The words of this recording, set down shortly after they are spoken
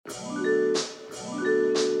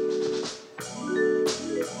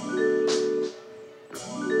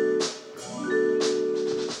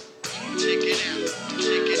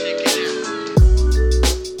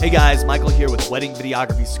guys, Michael here with Wedding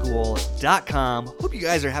Videography School.com. Hope you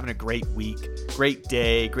guys are having a great week, great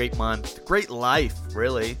day, great month, great life,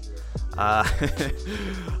 really.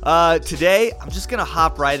 Today, I'm just going to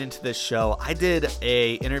hop right into this show. I did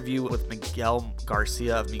a interview with Miguel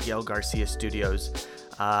Garcia of Miguel Garcia Studios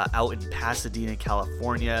out in Pasadena,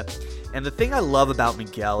 California. And the thing I love about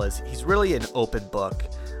Miguel is he's really an open book.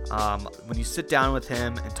 When you sit down with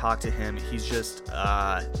him and talk to him, he's just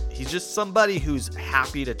somebody who's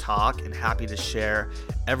happy to talk and happy to share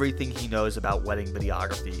everything he knows about wedding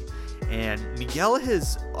videography. And Miguel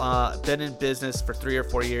has been in business for 3 or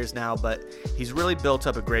 4 years now, but he's really built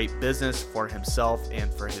up a great business for himself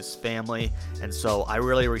and for his family. And so I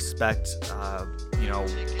really respect,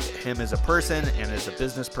 him as a person and as a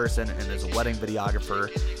business person and as a wedding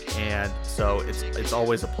videographer. And so it's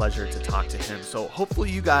always a pleasure to talk to him. So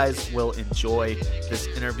hopefully you guys will enjoy this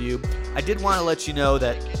interview. I did want to let you know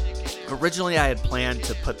that originally I had planned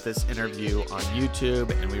to put this interview on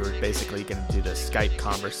YouTube, and we were basically going to do the Skype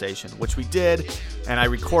conversation, which we did, and I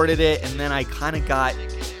recorded it, and then I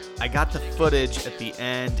got the footage at the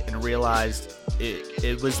end and realized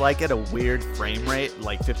it was like at a weird frame rate,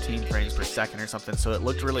 like 15 frames per second or something, so it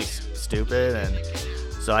looked really stupid, and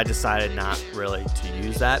so I decided not really to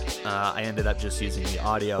use that. I ended up just using the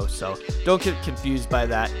audio, so don't get confused by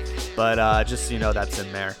that, but just so you know, that's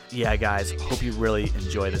in there. Yeah, guys, hope you really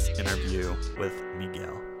enjoy this interview with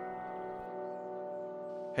Miguel.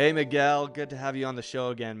 Hey, Miguel, good to have you on the show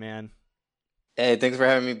again, man. Hey, thanks for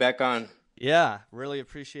having me back on. Yeah, really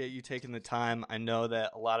appreciate you taking the time. I know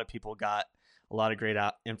that a lot of people got a lot of great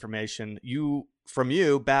information from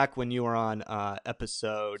you back when you were on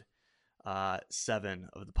episode 7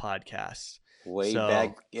 of the podcast. Way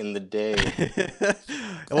back in the day.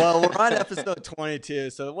 Well, we're on episode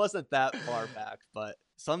 22, so it wasn't that far back, but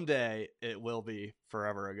someday it will be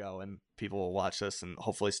forever ago, and people will watch this and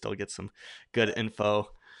hopefully still get some good info.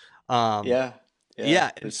 Yeah,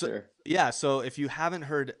 for sure. Yeah, so if you haven't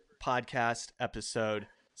heard podcast episode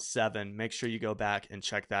 7, make sure you go back and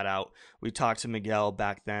check that out. We talked to Miguel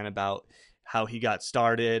back then about how he got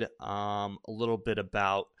started, a little bit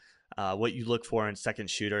about what you look for in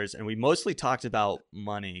second shooters, and we mostly talked about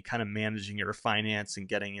money, kind of managing your finance and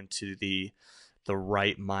getting into the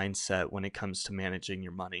right mindset when it comes to managing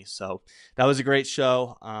your money. So that was a great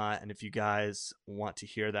show, and if you guys want to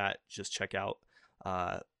hear that, just check out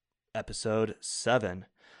episode 7.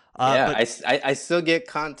 I still get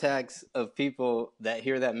contacts of people that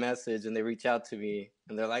hear that message and they reach out to me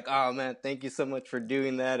and they're like, "Oh man, thank you so much for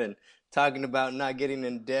doing that and talking about not getting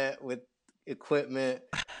in debt with equipment."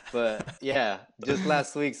 But yeah, just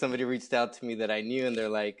last week somebody reached out to me that I knew, and they're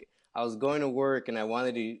like, I was going to work and I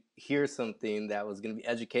wanted to hear something that was going to be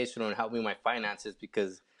educational and help me with my finances,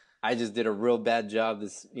 because I just did a real bad job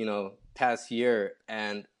this past year.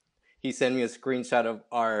 And he sent me a screenshot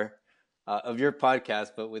of your podcast,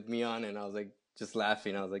 but with me on it, and I was like just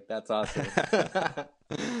laughing. I was like, that's awesome.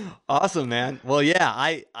 Awesome, man. Well, yeah,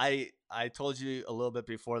 I told you a little bit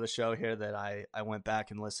before the show here that I went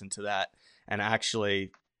back and listened to that, and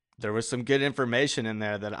actually there was some good information in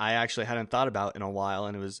there that I actually hadn't thought about in a while,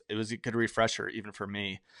 and it was a good refresher even for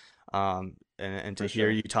me, and to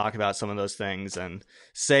hear you talk about some of those things and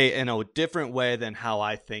say in a different way than how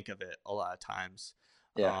I think of it a lot of times.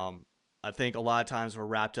 Yeah. I think a lot of times we're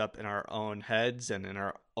wrapped up in our own heads and in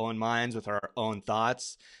our own minds with our own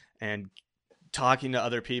thoughts, and talking to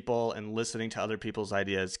other people and listening to other people's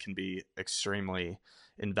ideas can be extremely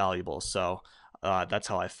invaluable. So that's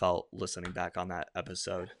how I felt listening back on that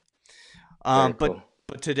episode. Very cool.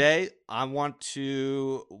 But today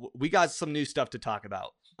we got some new stuff to talk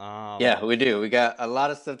about. Yeah, we do. We got a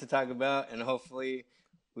lot of stuff to talk about, and hopefully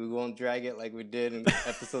we won't drag it like we did in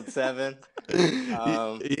episode 7.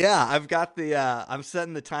 Yeah, I've got I'm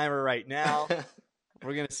setting the timer right now.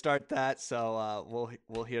 We're going to start that. So,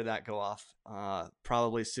 we'll hear that go off,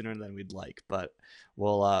 probably sooner than we'd like, but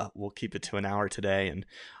we'll keep it to an hour today. And,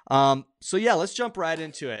 so yeah, let's jump right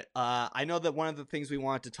into it. I know that one of the things we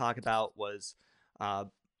wanted to talk about was,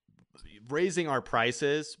 raising our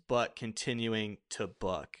prices, but continuing to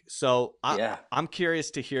book. So I'm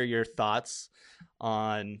curious to hear your thoughts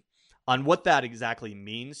on what that exactly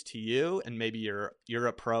means to you, and maybe your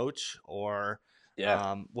approach, or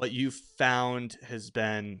what you've found has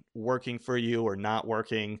been working for you or not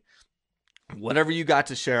working. Whatever you got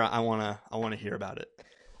to share, I want to hear about it.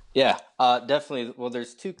 Yeah, definitely. Well,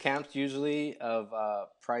 there's 2 camps usually of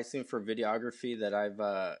pricing for videography that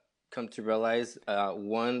I've come to realize.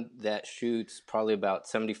 One that shoots probably about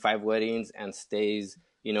 75 weddings and stays,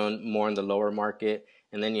 more in the lower market.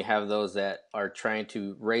 And then you have those that are trying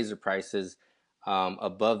to raise their prices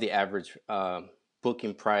above the average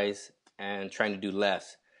booking price and trying to do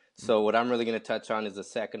less. So what I'm really going to touch on is the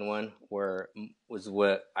second one, where was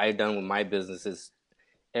what I've done with my business is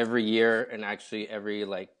every year, and actually every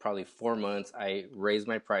like probably 4 months, I raise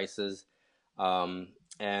my prices.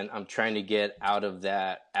 And I'm trying to get out of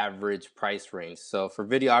that average price range. So for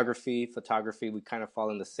videography, photography, we kind of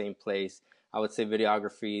fall in the same place. I would say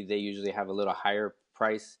videography, they usually have a little higher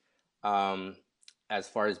price as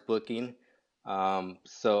far as booking.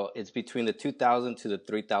 So it's between the $2,000 to the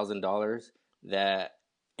 $3,000 that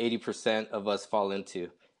 80% of us fall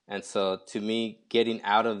into. And so to me, getting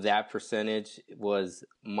out of that percentage was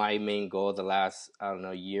my main goal the last, I don't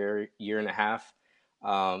know, year and a half.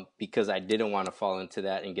 Because I didn't want to fall into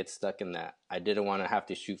that and get stuck in that. I didn't want to have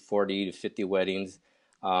to shoot 40 to 50 weddings.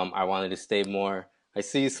 I wanted to stay more. I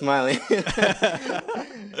see you smiling.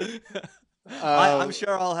 I'm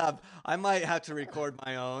sure I might have to record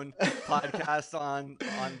my own podcast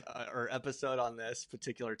or episode on this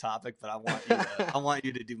particular topic, but I want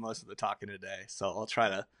you to do most of the talking today. So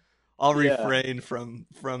I'll refrain from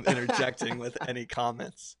interjecting with any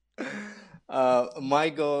comments. My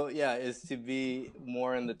goal, is to be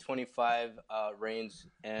more in the 25 range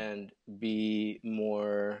and be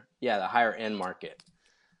more, the higher end market.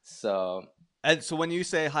 So when you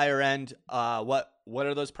say higher end, what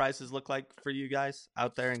are those prices look like for you guys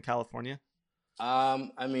out there in California?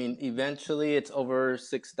 I mean, eventually it's over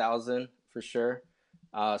 6,000 for sure.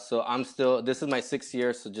 So this is my 6th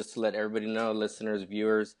year. So just to let everybody know, listeners,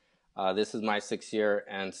 viewers, this is my 6th year.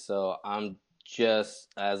 And so I'm just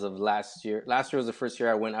as of last year was the first year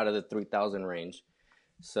I went out of the 3,000 range.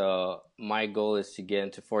 So my goal is to get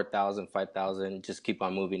into 4,000, 5,000, just keep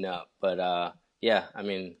on moving up. But I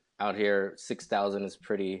mean, out here, 6,000 is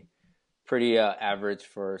pretty average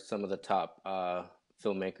for some of the top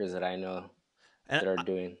filmmakers that I know that are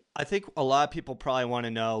doing. I think a lot of people probably want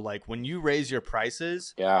to know, like, when you raise your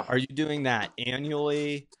prices, are you doing that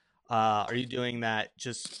annually? Are you doing that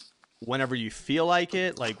just whenever you feel like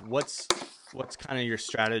it? Like, what's kind of your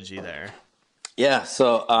strategy there? Yeah.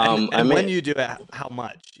 So, when you do it, how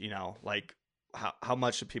much, like how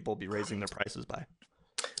much should people be raising their prices by?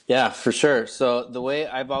 Yeah, for sure. So the way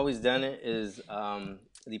I've always done it is,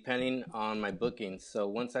 depending on my bookings. So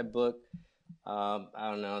once I book, I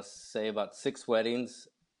don't know, say about 6 weddings,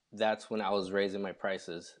 that's when I was raising my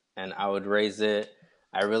prices, and I would raise it.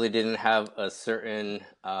 I really didn't have a certain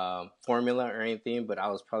formula or anything, but I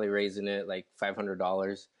was probably raising it like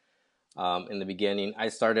 $500 in the beginning. I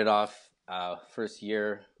started off first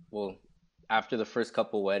year, after the first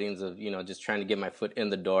couple weddings of, just trying to get my foot in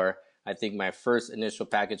the door. I think my first initial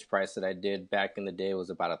package price that I did back in the day was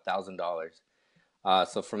about $1,000.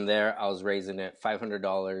 So from there, I was raising it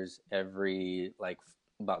 $500 every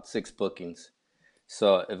about 6 bookings.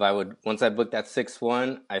 So once I booked that 6th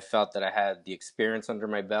one, I felt that I had the experience under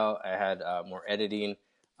my belt. I had more editing.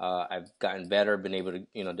 I've gotten better, been able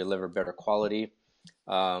to deliver better quality.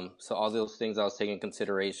 So all those things I was taking into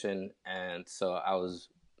consideration, and so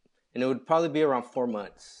and it would probably be around 4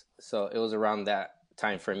 months. So it was around that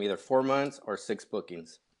time frame, either 4 months or 6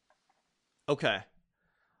 bookings. Okay.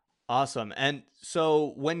 Awesome. And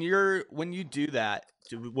so when you do that,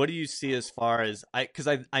 what do you see as far as because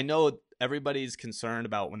I know everybody's concerned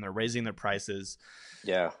about when they're raising their prices.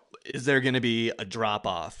 Yeah. Is there going to be a drop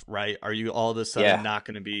off, right? Are you all of a sudden not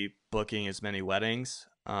going to be booking as many weddings?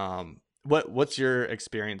 What's your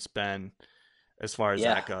experience been as far as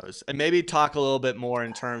that goes? And maybe talk a little bit more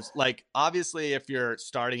in terms, like, obviously if you're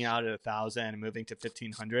starting out at 1,000 and moving to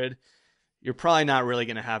 1,500, you're probably not really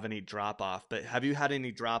going to have any drop off, but have you had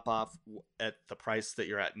any drop off at the price that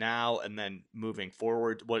you're at now? And then moving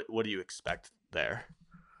forward, what do you expect there?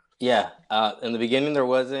 Yeah. In the beginning, there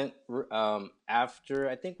wasn't. After,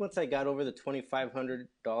 I think once I got over the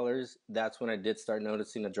 $2,500, that's when I did start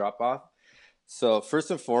noticing a drop off. So first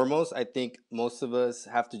and foremost, I think most of us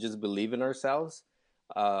have to just believe in ourselves,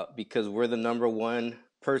 because we're the number one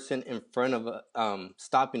person in front of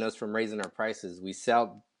stopping us from raising our prices. We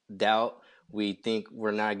self-doubt. We think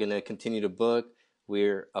we're not going to continue to book.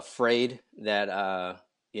 We're afraid that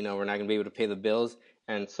we're not going to be able to pay the bills.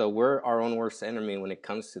 And so we're our own worst enemy when it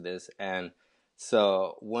comes to this. And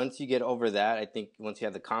so once you get over that, I think once you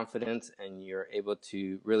have the confidence and you're able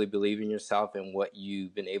to really believe in yourself and what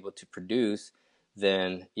you've been able to produce,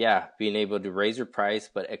 then being able to raise your price,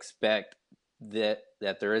 but expect that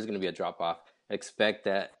there is going to be a drop off. Expect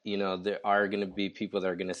that, there are going to be people that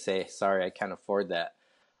are going to say, sorry, I can't afford that.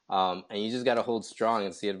 And you just got to hold strong.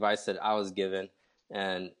 It's the advice that I was given.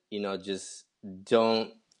 And, just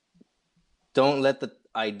don't let the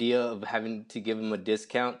idea of having to give them a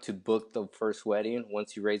discount to book the first wedding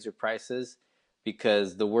once you raise your prices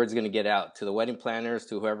because the word's going to get out to the wedding planners,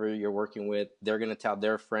 to whoever you're working with. They're going to tell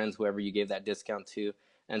their friends, whoever you gave that discount to.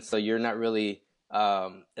 And so you're not really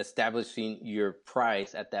establishing your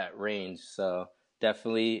price at that range. So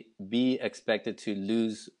definitely be expected to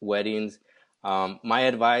lose weddings. My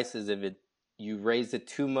advice is you raise it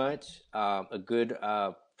too much, a good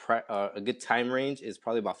time range is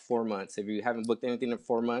probably about 4 months. If you haven't booked anything in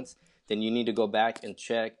 4 months, then you need to go back and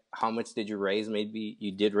check how much did you raise. Maybe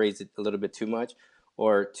you did raise it a little bit too much.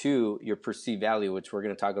 Or two, your perceived value, which we're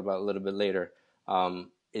going to talk about a little bit later.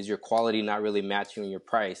 Is your quality not really matching your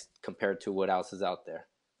price compared to what else is out there?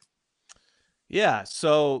 Yeah,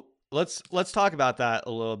 so let's talk about that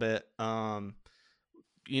a little bit.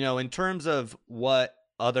 In terms of what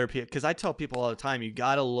other people, because I tell people all the time, you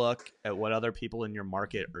got to look at what other people in your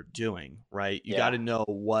market are doing, right? You got to know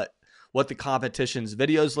what the competition's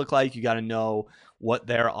videos look like. You got to know what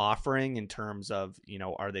they're offering in terms of,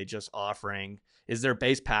 are they just offering, is their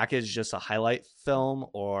base package just a highlight film,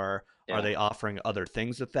 or are they offering other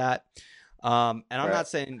things with that? And I'm not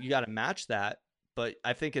saying you got to match that, but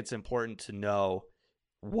I think it's important to know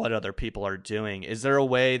what other people are doing. Is there a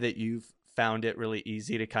way that you've found it really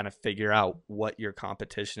easy to kind of figure out what your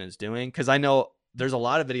competition is doing? Because I know there's a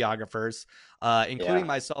lot of videographers, including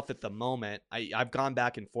myself at the moment. I've gone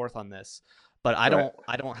back and forth on this, but I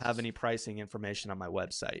don't have any pricing information on my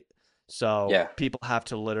website. So people have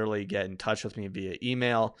to literally get in touch with me via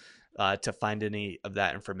email to find any of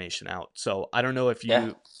that information out. So I don't know if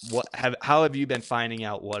you how have you been finding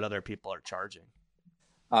out what other people are charging?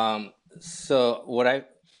 So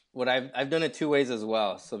I've done it two ways as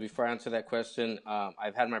well. So before I answer that question,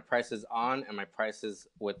 I've had my prices on and my prices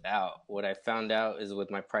without. What I found out is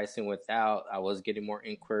with my pricing without, I was getting more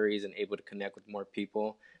inquiries and able to connect with more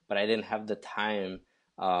people, but I didn't have the time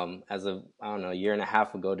as of, a year and a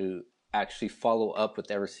half ago to actually follow up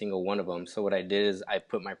with every single one of them. So what I did is I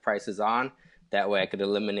put my prices on. That way I could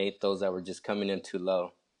eliminate those that were just coming in too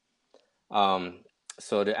low.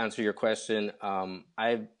 So to answer your question,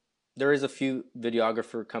 there is a few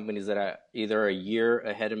videographer companies that are either a year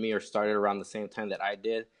ahead of me or started around the same time that I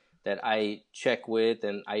did, that I check with,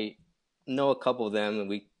 and I know a couple of them, and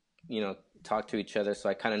we, talk to each other, so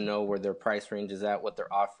I kind of know where their price range is at, what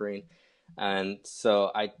they're offering, and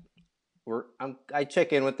so I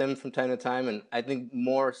check in with them from time to time, and I think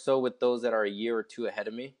more so with those that are a year or two ahead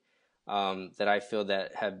of me, that I feel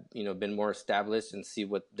that have been more established, and see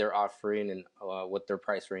what they're offering and what their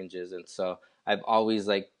price range is. And so I've always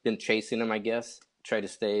been chasing them, I guess, try to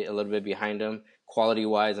stay a little bit behind them quality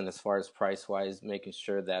wise and as far as price wise, making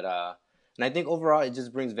sure that and I think overall it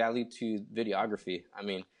just brings value to videography. I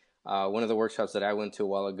mean, one of the workshops that I went to a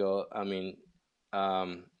while ago,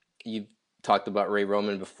 you talked about Ray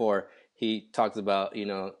Roman before. He talks about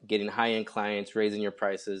getting high-end clients, raising your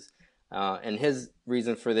prices. And his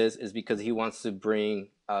reason for this is because he wants to bring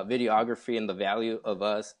videography and the value of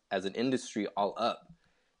us as an industry all up.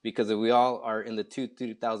 Because if we all are in the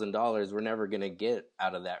 $2,000, we're never going to get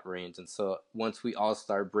out of that range. And so once we all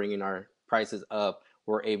start bringing our prices up,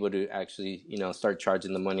 we're able to actually, start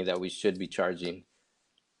charging the money that we should be charging.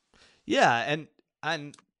 Yeah,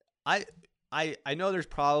 and I know there's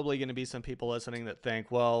probably going to be some people listening that think,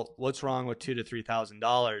 well, what's wrong with $2,000 to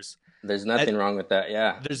 $3,000? There's nothing wrong with that.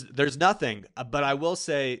 Yeah. There's nothing. But I will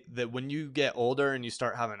say that when you get older and you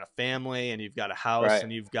start having a family and you've got a house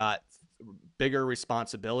and you've got bigger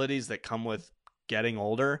responsibilities that come with getting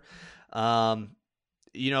older, that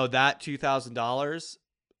 $2,000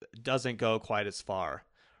 doesn't go quite as far.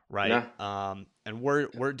 Right. No. And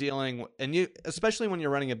we're dealing, and you, especially when you're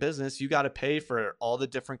running a business, you got to pay for all the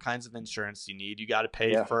different kinds of insurance you need. You got to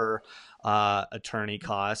pay for attorney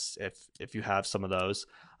costs if you have some of those.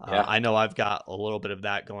 I know I've got a little bit of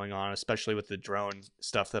that going on, especially with the drone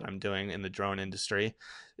stuff that I'm doing in the drone industry.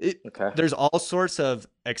 There's all sorts of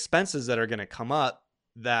expenses that are going to come up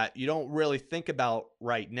that you don't really think about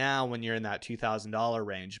right now when you're in that $2,000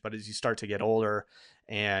 range. But as you start to get older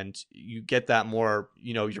and you get that more,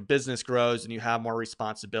 your business grows and you have more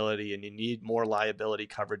responsibility and you need more liability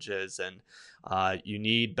coverages and you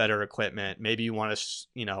need better equipment. Maybe you want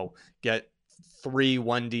to, get 3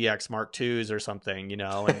 1DX Mark IIs or something, and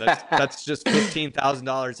that's just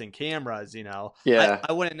 $15,000 in cameras,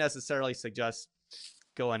 I wouldn't necessarily suggest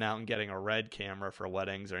going out and getting a red camera for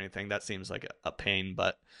weddings or anything. That seems like a pain,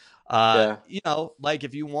 but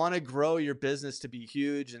if you want to grow your business to be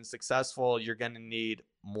huge and successful, you're going to need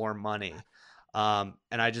more money. And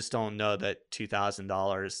I just don't know that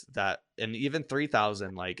 $2,000 and even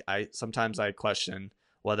 $3,000, sometimes I question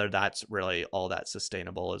whether that's really all that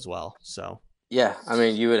sustainable as well. So, yeah, I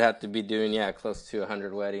mean, you would have to be doing, close to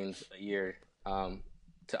 100 weddings a year,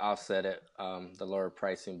 to offset it, the lower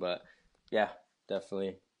pricing. But yeah,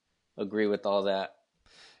 definitely agree with all that.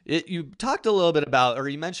 You talked a little bit about, or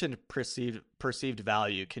you mentioned perceived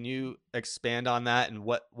value. Can you expand on that, and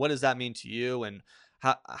what does that mean to you, and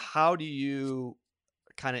how do you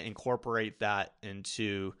kind of incorporate that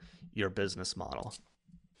into your business model?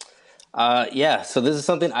 Yeah, so this is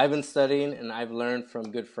something I've been studying and I've learned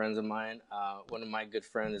from good friends of mine. One of my good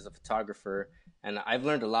friends is a photographer, and I've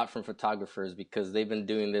learned a lot from photographers because they've been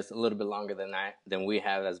doing this a little bit longer than we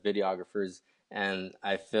have as videographers. And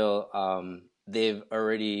I feel they've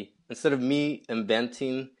already, instead of me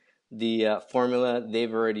inventing the formula,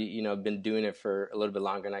 they've already been doing it for a little bit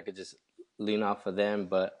longer, and I could just lean off of them.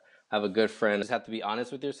 But I have a good friend. You just have to be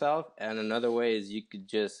honest with yourself, and another way is you could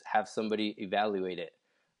just have somebody evaluate it.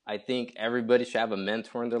 I think everybody should have a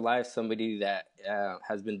mentor in their life, somebody that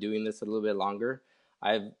has been doing this a little bit longer.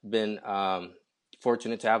 I've been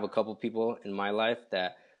fortunate to have a couple people in my life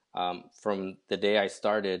that, from the day I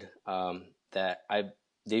started, that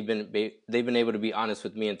they've been able to be honest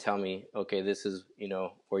with me and tell me, okay, this is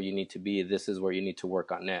where you need to be. This is where you need to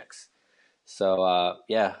work on next. So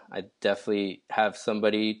yeah, I definitely have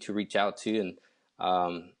somebody to reach out to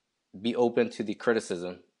and be open to the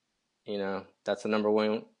criticism. That's the number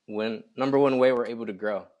one way we're able to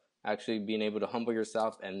grow. Actually being able to humble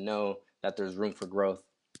yourself and know that there's room for growth.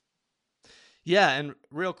 Yeah, and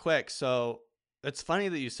real quick, so it's funny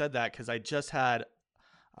that you said that because I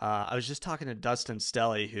was just talking to Dustin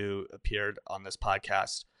Stelly, who appeared on this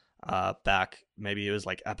podcast back, maybe it was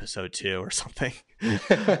like episode 2 or something.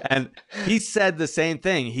 And he said the same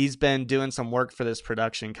thing. He's been doing some work for this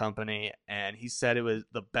production company, and he said it was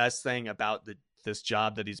the best thing about this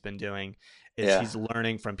job that he's been doing is he's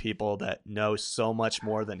learning from people that know so much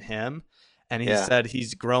more than him. And he said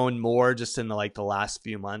he's grown more just in the last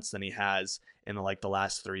few months than he has in the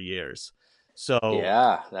last 3 years. So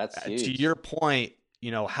yeah, that's huge. To your point,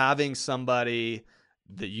 having somebody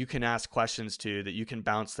that you can ask questions to, that you can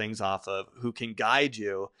bounce things off of, who can guide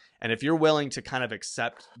you. And if you're willing to kind of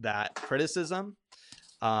accept that criticism,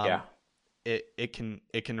 it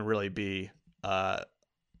can really be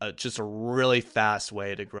just a really fast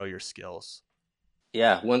way to grow your skills.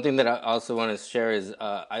 Yeah, one thing that I also want to share is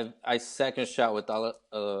I second shot with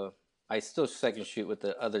I still second shoot with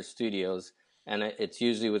the other studios, and it's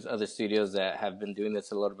usually with other studios that have been doing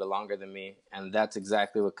this a little bit longer than me, and that's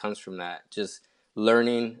exactly what comes from that. Just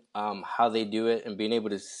learning how they do it and being able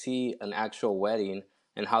to see an actual wedding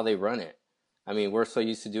and how they run it. I mean, we're so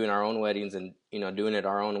used to doing our own weddings and doing it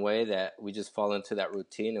our own way that we just fall into that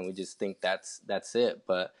routine and we just think that's it.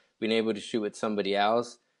 But being able to shoot with somebody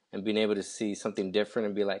else and being able to see something different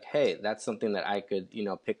and be like, hey, that's something that I could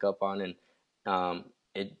pick up on, and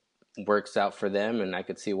it works out for them, and I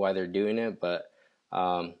could see why they're doing it. But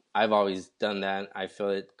I've always done that. I feel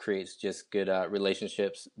it creates just good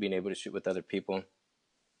relationships, being able to shoot with other people.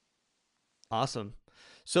 Awesome.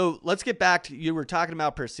 So let's get back to, you were talking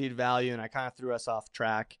about perceived value, and I kind of threw us off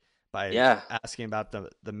track by asking about the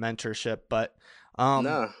mentorship, but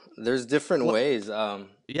no, there's different ways.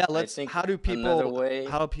 Yeah, how do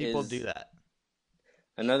people do that?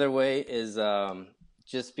 Another way is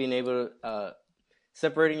just being able to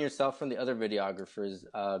separating yourself from the other videographers,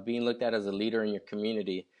 being looked at as a leader in your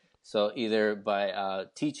community. So either by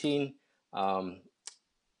teaching,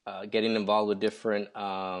 getting involved with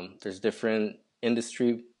there's different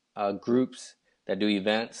industry groups that do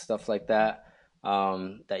events, stuff like that,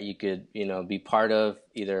 that you could be part of,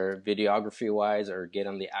 either videography wise or get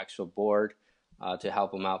on the actual board to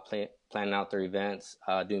help them out planning out their events,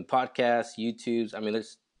 doing podcasts, YouTubes. I mean,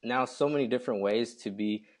 there's now so many different ways to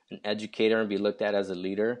be an educator and be looked at as a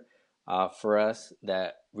leader for us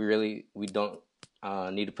that we don't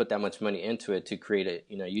need to put that much money into it to create a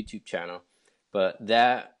YouTube channel. But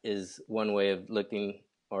that is one way of looking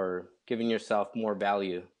or giving yourself more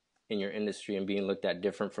value in your industry and being looked at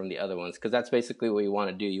different from the other ones, because that's basically what you want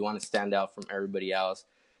to do. You want to stand out from everybody else,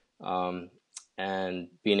 and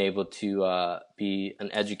being able to be an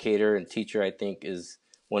educator and teacher, I think, is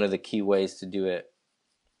one of the key ways to do it.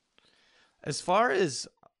 As far as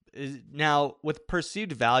now with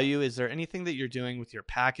perceived value, is there anything that you're doing with your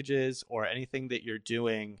packages or anything that you're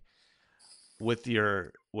doing with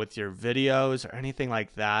your videos or anything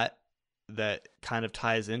like that that kind of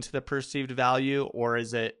ties into the perceived value, or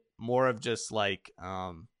is it more of just like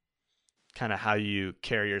kind of how you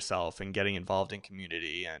carry yourself and getting involved in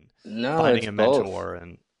community and finding a mentor? Both.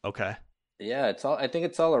 And okay, yeah, I think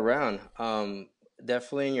it's all around.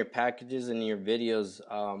 Definitely in your packages and in your videos,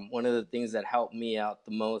 one of the things that helped me out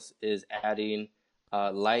the most is adding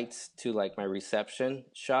lights to like my reception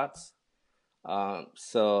shots.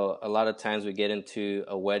 So a lot of times we get into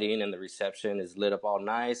a wedding and the reception is lit up all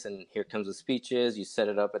nice, and here comes the speeches. You set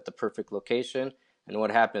it up at the perfect location, and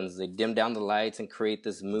what happens? They dim down the lights and create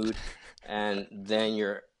this mood, and then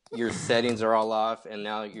your settings are all off, and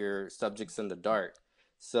now your subject's in the dark.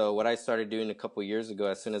 So what I started doing a couple years ago,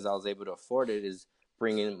 as soon as I was able to afford it, is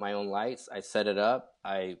bring in my own lights. I set it up.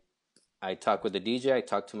 I talk with the DJ. I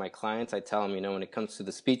talk to my clients. I tell them, when it comes to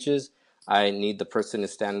the speeches, I need the person to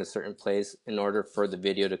stand in a certain place in order for the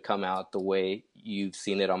video to come out the way you've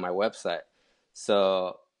seen it on my website.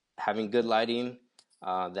 So having good lighting,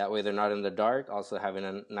 that way they're not in the dark. Also having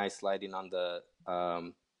a nice lighting on the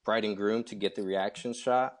bride and groom to get the reaction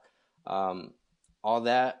shot. All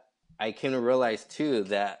that, I came to realize too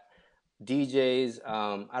that DJs,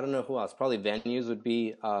 I don't know who else, probably venues would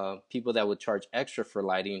be people that would charge extra for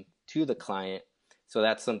lighting to the client. So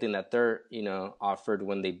that's something that they're, offered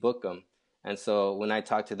when they book them. And so when I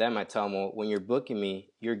talk to them, I tell them, well, when you're booking me,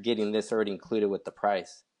 you're getting this already included with the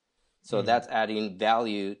price. So that's adding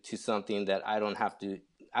value to something that I don't have to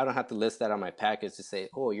list that on my package to say,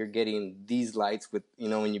 oh, you're getting these lights with,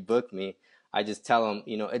 when you book me. I just tell them,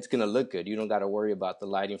 it's going to look good. You don't got to worry about the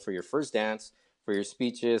lighting for your first dance, for your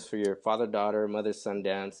speeches, for your father-daughter, mother-son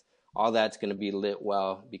dance. All that's going to be lit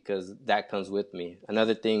well because that comes with me.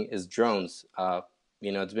 Another thing is drones.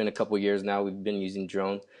 It's been a couple years now. We've been using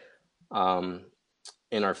drone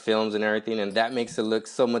in our films and everything, and that makes it look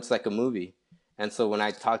so much like a movie. And so when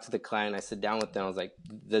I talk to the client, I sit down with them, I was like,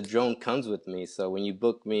 the drone comes with me. So when you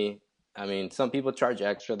book me, some people charge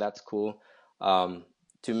extra. That's cool.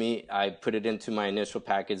 To me, I put it into my initial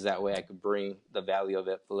package. That way I could bring the value of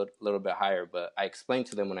it a little bit higher. But I explain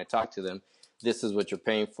to them when I talk to them, this is what you're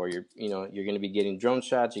paying for. You're going to be getting drone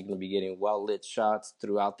shots. You're going to be getting well-lit shots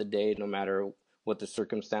throughout the day, no matter what the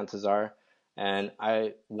circumstances are. And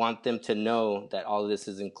I want them to know that all of this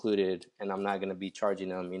is included, and I'm not going to be charging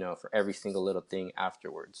them, for every single little thing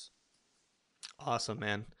afterwards. Awesome,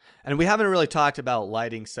 man. And we haven't really talked about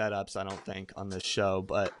lighting setups, I don't think, on this show,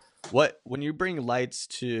 but when you bring lights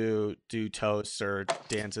to do toasts or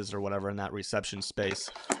dances or whatever in that reception space,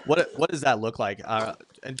 what does that look like?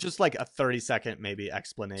 And just like a 30-second maybe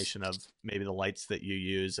explanation of maybe the lights that you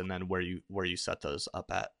use and then where you set those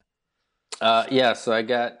up at. So I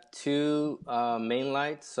got two main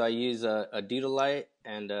lights. So I use a Dito light,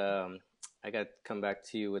 and I got to come back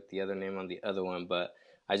to you with the other name on the other one, but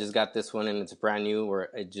I just got this one, and it's brand new where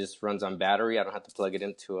it just runs on battery. I don't have to plug it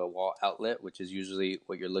into a wall outlet, which is usually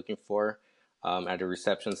what you're looking for at a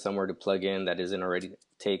reception, somewhere to plug in that isn't already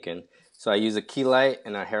taken. So I use a key light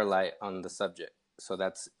and a hair light on the subject. So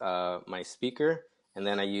that's my speaker, and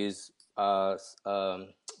then I use what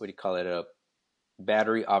do you call it? A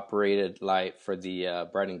battery operated light for the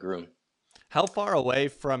bride and groom. How far away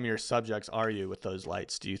from your subjects are you with those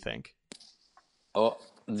lights, do you think? Oh,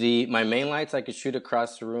 my main lights, I could shoot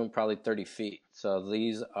across the room probably 30 feet. So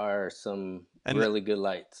these are some really good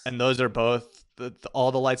lights. And those are both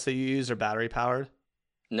all the lights that you use are battery powered?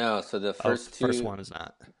 No, so the first one is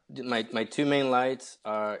not. My two main lights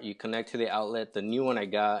are, you connect to the outlet. The new one I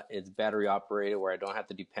got is battery operated, where I don't have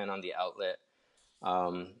to depend on the outlet.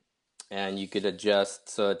 And you could adjust,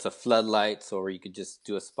 so it's a floodlight, so where you could just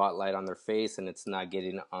do a spotlight on their face and it's not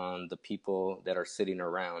getting on the people that are sitting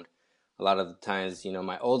around. A lot of the times,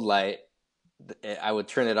 my old light, I would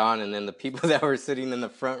turn it on, and then the people that were sitting in the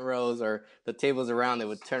front rows or the tables around, they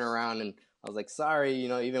would turn around, and I was like, sorry,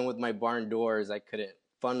 even with my barn doors, I couldn't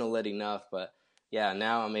funnel it enough. But yeah,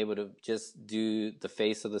 now I'm able to just do the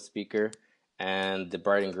face of the speaker and the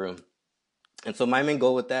bride and groom. And so my main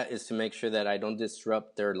goal with that is to make sure that I don't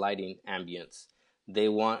disrupt their lighting ambience. They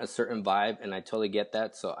want a certain vibe, and I totally get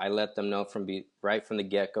that. So I let them know right from the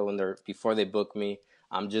get-go, before they book me,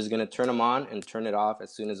 I'm just going to turn them on and turn it off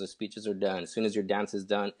as soon as the speeches are done. As soon as your dance is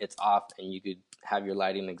done, it's off, and you could have your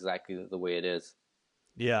lighting exactly the way it is.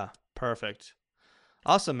 Yeah, perfect.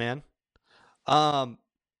 Awesome, man.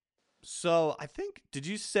 So I think, did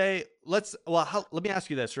you say, let me ask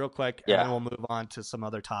you this real quick, and then we'll move on to some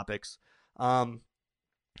other topics.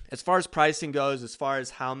 As far as pricing goes, as far as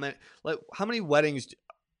how many weddings,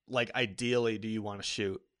 ideally, do you want to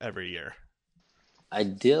shoot every year?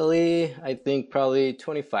 Ideally, I think probably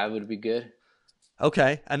 25 would be good.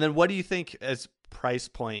 Okay. And then what do you think as price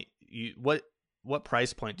point? What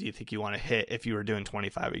price point do you think you want to hit if you were doing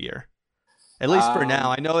 25 a year? At least for now.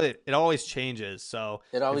 I know it always changes. So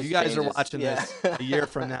if you guys are watching this a year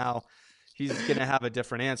from now, he's going to have a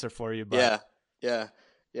different answer for you. But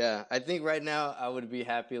Yeah. I think right now I would be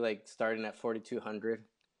happy starting at 4,200.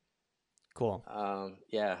 Cool.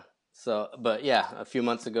 So, but yeah, a few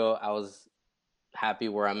months ago I was happy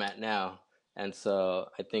where I'm at now. And so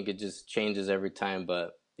I think it just changes every time.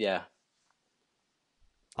 But yeah,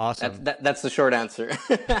 Awesome. that's the short answer.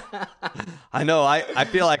 I know. I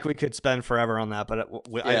feel like we could spend forever on that, but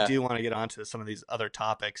I Yeah. do want to get onto some of these other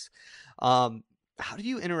topics. Um, how do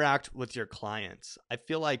you interact with your clients? I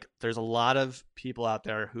feel like there's a lot of people out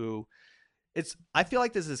there who I feel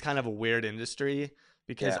like this is kind of a weird industry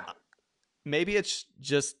because Yeah. maybe it's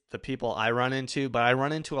just the people I run into, but I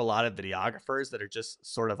run into a lot of videographers that are just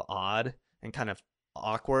sort of odd and kind of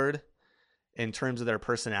awkward in terms of their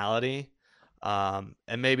personality. And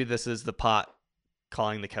maybe this is the pot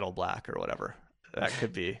calling the kettle black or whatever. That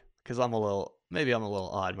could be because maybe I'm a little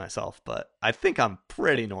odd myself, but I think I'm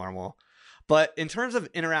pretty normal. But in terms of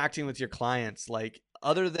interacting with your clients, like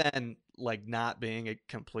other than like not being a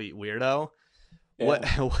complete weirdo, what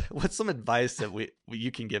Yeah. what's some advice that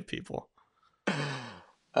you can give people?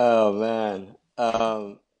 Oh man.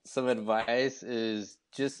 Some advice is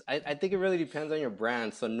just I think it really depends on your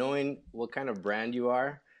brand. So knowing what kind of brand you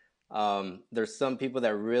are, there's some people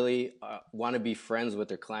that really want to be friends with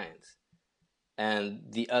their clients. And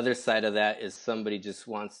the other side of that is somebody just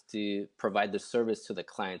wants to provide the service to the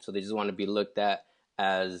client. So they just want to be looked at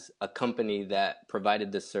as a company that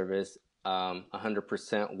provided the service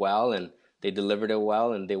 100% well, and they delivered it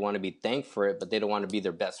well, and they want to be thanked for it, but they don't want to be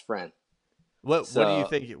their best friend. What do you So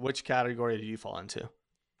think? Which category do you fall into?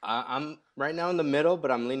 I'm right now in the middle, but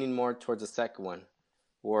I'm leaning more towards the second one,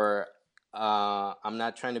 where I'm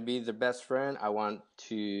not trying to be their best friend. I want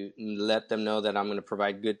to let them know that I'm going to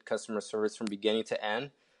provide good customer service from beginning to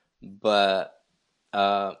end. But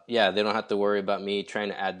yeah, they don't have to worry about me trying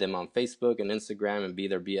to add them on Facebook and Instagram and be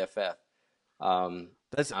their BFF. Um,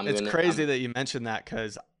 It's crazy that you mentioned that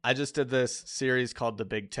because I just did this series called The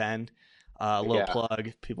Big Ten. A little yeah, plug.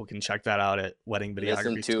 People can check that out at listen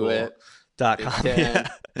to it. Big weddingvideographyschool.com. Ten, Yeah.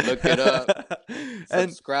 look it up, And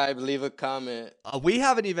subscribe, leave a comment.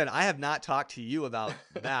 I have not talked to you about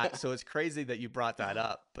that. So it's crazy that you brought that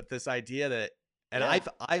up. But this idea that, and Yeah,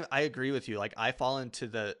 I agree with you. Like I fall into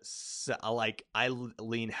like I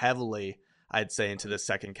lean heavily, I'd say, into the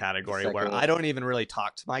second the category where second I one. don't even really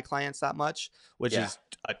talk to my clients that much, which Yeah, is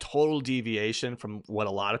a total deviation from what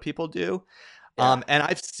a lot of people do. yeah, And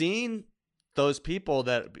I've seen those people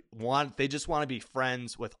that they just want to be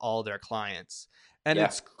friends with all their clients. And yeah,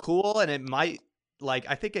 it's cool. And it might, like,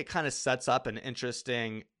 I think it kind of sets up an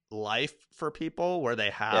interesting life for people where they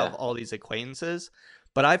have yeah, all these acquaintances.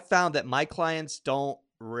 But I've found that my clients don't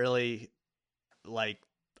really like,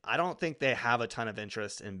 I don't think they have a ton of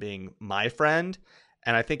interest in being my friend.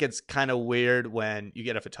 And I think it's kind of weird when you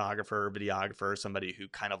get a photographer or videographer or somebody who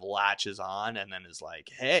kind of latches on and then is like,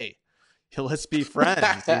 hey, let's be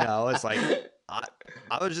friends. It's like, I,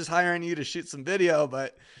 I was just hiring you to shoot some video,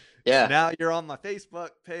 but yeah, now you're on my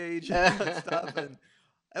Facebook page and stuff. And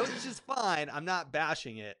it was just fine. I'm not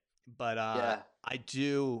bashing it, but yeah,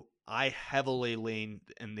 I heavily lean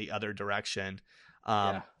in the other direction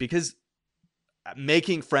yeah. because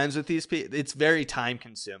making friends with these people, it's very time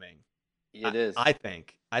consuming. It is. I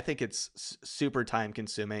think it's super time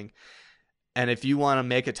consuming. And if you want to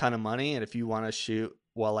make a ton of money and if you want to shoot,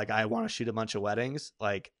 well, like I want to shoot a bunch of weddings,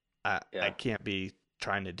 like I Yeah. can't be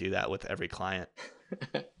trying to do that with every client.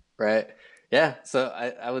 Right. Yeah. So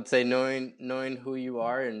I would say knowing who you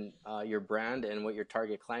are and your brand and what your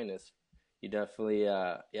target client is, you definitely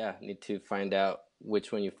yeah need to find out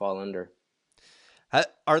which one you fall under.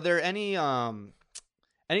 Are there anything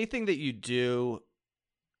that you do?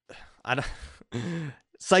 I don't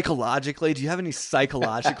psychologically. Do you have any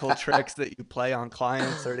psychological tricks that you play on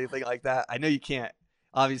clients or anything like that? I know you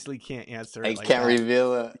obviously can't answer I it like can't that.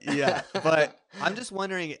 reveal Yeah, but it. I'm just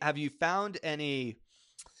wondering, have you found any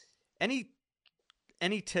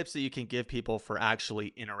any tips that you can give people for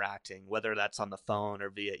actually interacting, whether that's on the phone or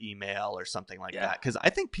via email or something like Yeah. that? Because I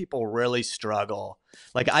think people really struggle.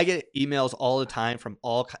 Like I get emails all the time from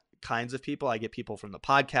all kinds of people. I get people from the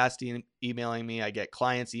podcast emailing me. I get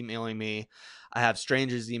clients emailing me. I have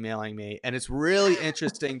strangers emailing me. And it's really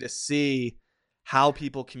interesting to see how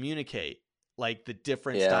people communicate, like the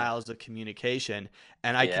different Yeah. styles of communication.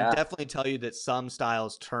 And I can Yeah. definitely tell you that some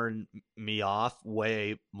styles turn me off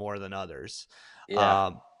way more than others. Yeah.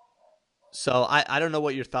 Um, so I don't know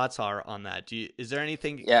what your thoughts are on that. Is there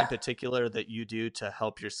anything in Yeah. particular that you do to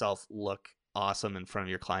help yourself look awesome in front of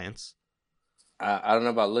your clients? I don't know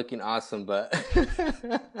about looking awesome, but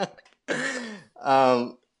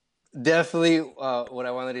um, definitely what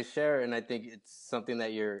I wanted to share, and I think it's something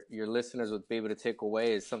that your listeners would be able to take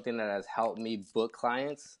away, is something that has helped me book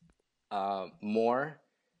clients more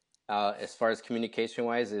as far as communication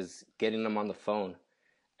wise, is getting them on the phone.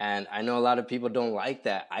 And I know a lot of people don't like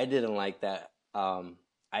that. I didn't like that.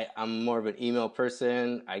 I'm more of an email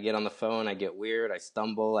person. I get on the phone, I get weird, I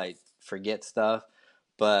stumble, I forget stuff.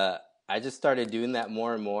 But I just started doing that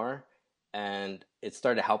more and more, and it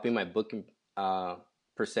started helping my booking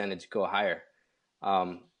percentage go higher.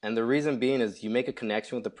 And the reason being is you make a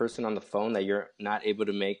connection with the person on the phone that you're not able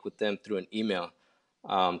to make with them through an email.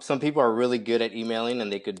 Some people are really good at emailing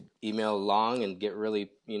and they could email long and get really,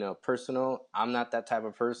 personal. I'm not that type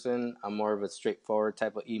of person. I'm more of a straightforward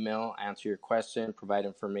type of email, answer your question, provide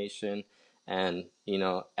information, and,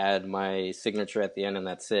 add my signature at the end, and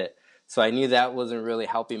that's it. So I knew that wasn't really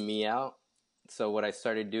helping me out. So what I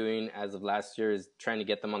started doing as of last year is trying to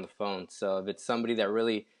get them on the phone. So if it's somebody that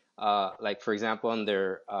really, like for example, on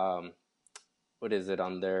their, on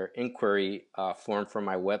their inquiry form for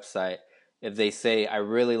my website, if they say, I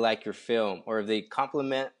really like your film, or if they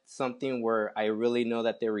compliment something where I really know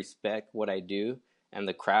that they respect what I do and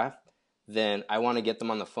the craft, then I want to get them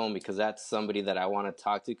on the phone, because that's somebody that I want to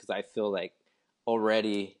talk to, because I feel like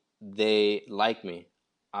already they like me.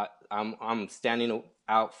 I'm standing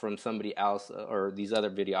out from somebody else or these other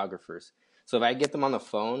videographers. So if I get them on the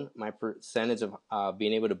phone, my percentage of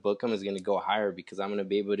being able to book them is going to go higher, because I'm going to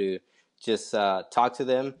be able to just talk to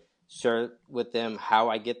them, share with them how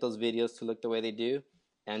I get those videos to look the way they do,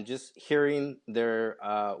 and just hearing their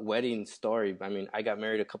wedding story. I mean, I got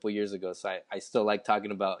married a couple years ago, so I still like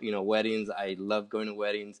talking about, weddings. I love going to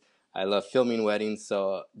weddings. I love filming weddings.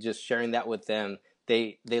 So just sharing that with them,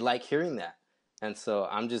 they like hearing that. And so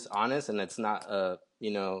I'm just honest, and it's not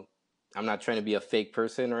I'm not trying to be a fake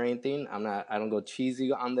person or anything. I don't go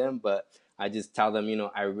cheesy on them, but I just tell them,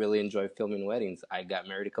 I really enjoy filming weddings. I got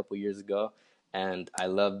married a couple years ago, and I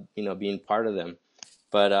love, being part of them.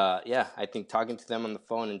 But yeah, I think talking to them on the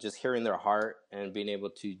phone and just hearing their heart, and being able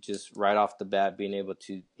to just right off the bat, being able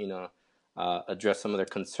to, address some of their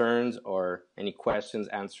concerns or any questions,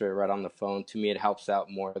 answer it right on the phone. To me, it helps out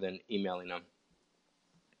more than emailing them.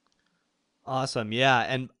 Awesome. Yeah.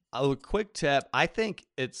 And a quick tip, I think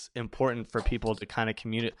it's important for people to kind of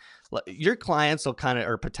communicate. Your clients will kind of,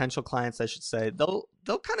 or potential clients, I should say, they'll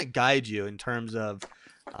kind of guide you in terms of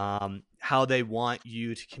how they want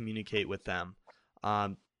you to communicate with them.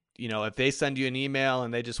 If they send you an email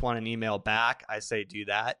and they just want an email back, I say do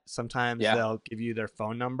that. Sometimes they'll give you their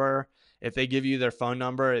phone number. If they give you their phone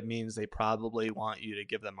number, it means they probably want you to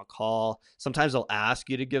give them a call. Sometimes they'll ask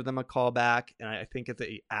you to give them a call back. And I think if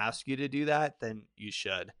they ask you to do that, then you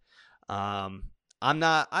should. I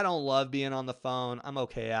don't love being on the phone. I'm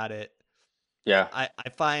okay at it. Yeah. I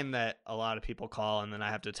find that a lot of people call and then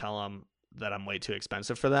I have to tell them that I'm way too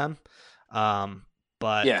expensive for them.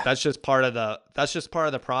 But that's just part of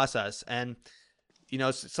the process. And,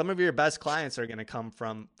 some of your best clients are going to come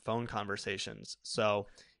from phone conversations. So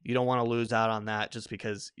you don't want to lose out on that just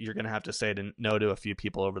because you're going to have to say no to a few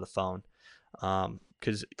people over the phone.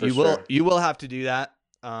 Cause you will have to do that.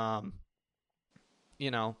 But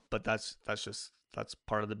that's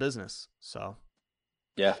part of the business. So,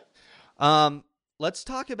 yeah. Let's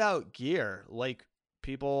talk about gear. Like,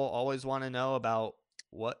 people always want to know about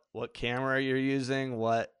what camera you're using,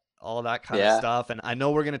 all that kind of stuff. And I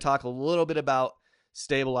know we're going to talk a little bit about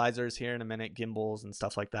stabilizers here in a minute, gimbals and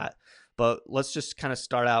stuff like that. But let's just kind of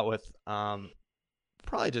start out with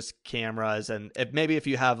probably just cameras. And if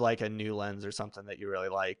you have like a new lens or something that you really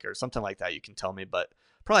like or something like that, you can tell me. But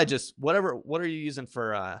probably just whatever. What are you using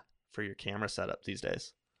for your camera setup these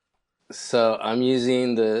days? So I'm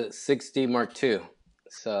using the 6D Mark II.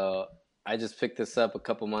 So I just picked this up a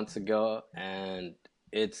couple months ago, and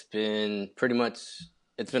it's been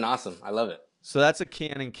awesome. I love it. So that's a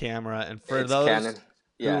Canon camera, and for those Canon.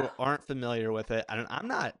 who aren't familiar with it, and I'm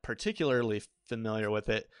not particularly familiar with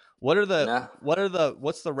it, what's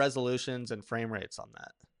the resolutions and frame rates on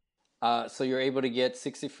that? So you're able to get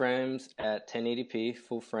 60 frames at 1080p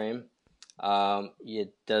full frame.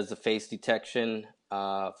 It does the face detection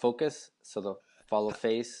focus, so the follow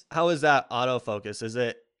face. How is that autofocus?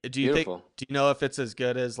 Do you know if it's as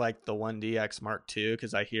good as like the 1DX Mark II?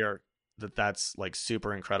 Because I hear that's like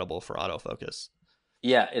super incredible for autofocus.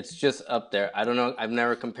 Yeah, it's just up there. I don't know. I've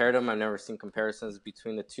never compared them. I've never seen comparisons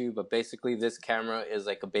between the two. But basically, this camera is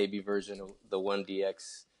like a baby version of the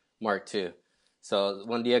 1DX Mark II. So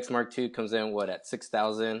 1DX Mark II comes in at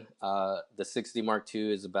 $6,000. The 6D Mark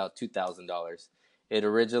II is about $2,000. It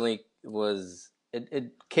originally was.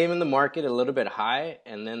 It came in the market a little bit high,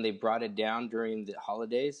 and then they brought it down during the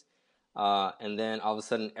holidays. And then all of a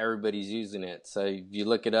sudden everybody's using it. So if you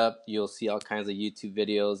look it up, you'll see all kinds of YouTube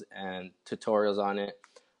videos and tutorials on it.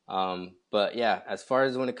 But yeah, as far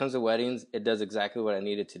as when it comes to weddings, it does exactly what I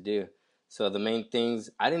needed to do. So the main things,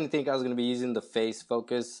 I didn't think I was going to be using the face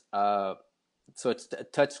focus so it's a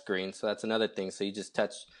touch screen. So that's another thing. So you just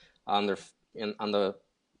touch on on the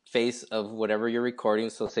face of whatever you're recording.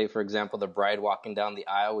 So say for example, the bride walking down the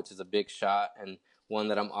aisle, which is a big shot and one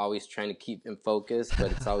that I'm always trying to keep in focus,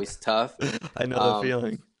 but it's always tough. I know the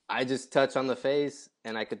feeling. I just touch on the face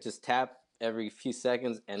and I could just tap every few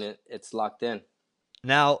seconds and it's locked in.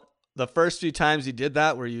 Now, the first few times you did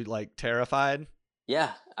that, were you like terrified?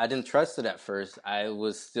 Yeah, I didn't trust it at first. I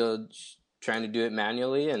was still trying to do it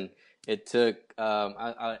manually, and it took.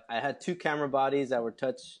 I had two camera bodies that were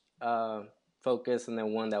touch focus, and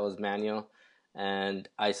then one that was manual. And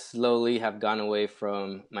I slowly have gone away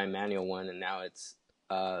from my manual one, and now it's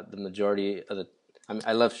the majority of the.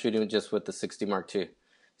 I love shooting just with the 60 Mark II.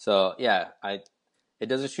 So yeah, it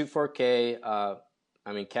doesn't shoot 4K.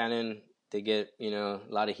 I mean, Canon, they get a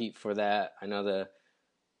lot of heat for that. I know the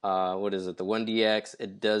what is it, the 1DX,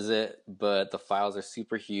 it does it, but the files are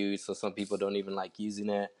super huge, so some people don't even like using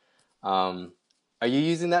it. Are you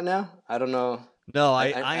using that now? I don't know. No, I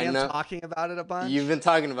am know, talking about it a bunch. You've been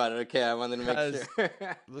talking about it. Okay, I wanted to make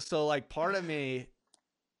sure. So like part of me,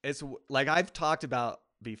 it's like I've talked about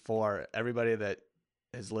before, everybody that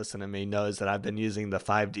has listened to me knows that I've been using the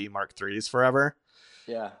 5D Mark IIIs forever.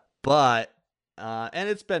 Yeah. But and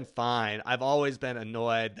it's been fine. I've always been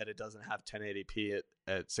annoyed that it doesn't have 1080p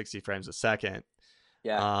at 60 frames a second.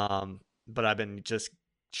 Yeah. But I've been just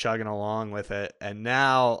chugging along with it, and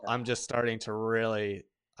now I'm just starting to really.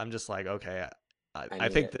 I'm just like, okay, I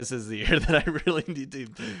think this is the year that I really need to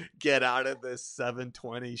get out of this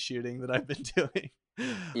 720 shooting that I've been doing.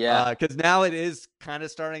 Yeah. Because now it is kind of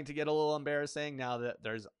starting to get a little embarrassing now that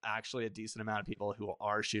there's actually a decent amount of people who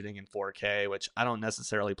are shooting in 4K, which I don't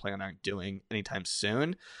necessarily plan on doing anytime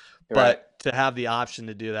soon. But to have the option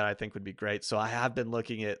to do that, I think would be great. So I have been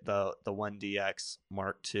looking at the 1DX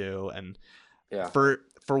Mark II, and for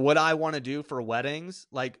what I want to do for weddings,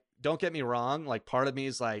 like, don't get me wrong, like part of me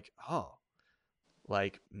is like, oh,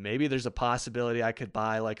 like maybe there's a possibility I could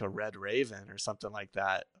buy like a Red Raven or something like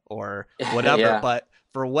that or whatever. But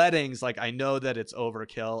for weddings, like I know that it's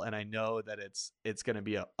overkill, and I know that it's going to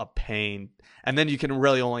be a pain. And then you can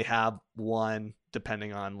really only have one,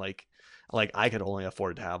 depending on like I could only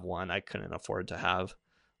afford to have one. I couldn't afford to have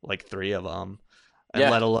like 3 of them,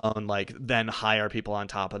 and let alone like then hire people on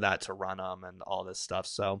top of that to run them and all this stuff.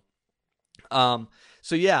 So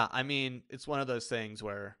yeah, I mean, it's one of those things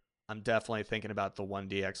where I'm definitely thinking about the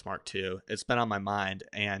 1DX Mark II. It's been on my mind,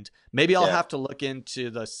 and maybe I'll have to look into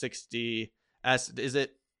the 60S. Is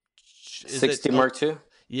it 60 Mark II?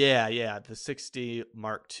 Yeah, the 60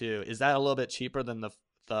 Mark II. Is that a little bit cheaper than the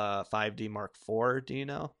 5D Mark IV? Do you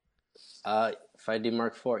know? 5D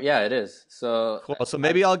Mark IV. Yeah, it is. So cool. So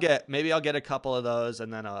maybe I'll get a couple of those,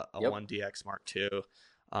 and then a 1DX Mark II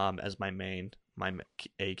as my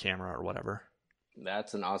A camera or whatever.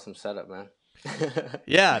 That's an awesome setup, man.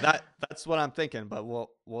 Yeah, that's what I'm thinking, but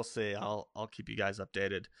we'll see. I'll keep you guys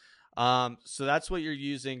updated. So that's what you're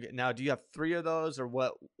using now. Do you have 3 of those, or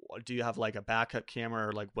what? Do you have like a backup camera,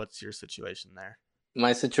 or like what's your situation there?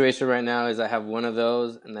 My situation right now is I have one of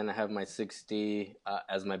those, and then I have my 60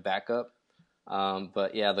 as my backup.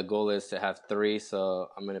 But yeah, the goal is to have 3, so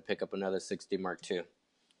I'm gonna pick up another 60 Mark II.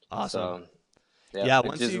 Awesome. So, yeah,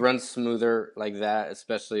 it just runs smoother like that,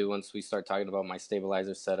 especially once we start talking about my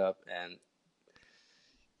stabilizer setup, and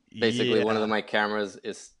basically one of my cameras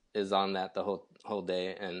is on that the whole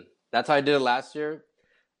day, and that's how I did it last year.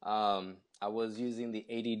 I was using the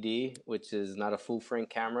 80D, which is not a full frame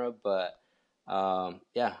camera, but I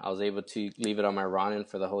was able to leave it on my Ronin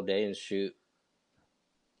for the whole day and shoot.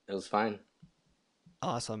 It was fine.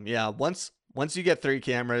 Awesome. Yeah, once you get 3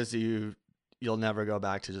 cameras, you'll never go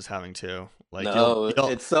back to just having 2. Like, no,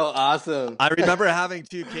 it's so awesome. I remember having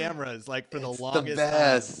 2 cameras like for the longest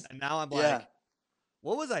time, and now I'm like,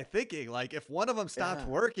 what was I thinking? Like, if one of them stopped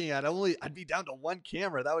working, I'd be down to 1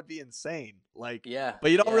 camera. That would be insane. Like,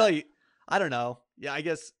 but you don't really, I don't know. Yeah, I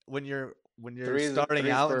guess when you're starting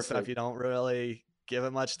out and stuff, you don't really give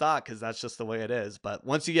it much thought because that's just the way it is. But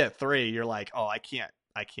once you get 3, you're like, oh, I can't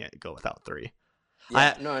go without 3.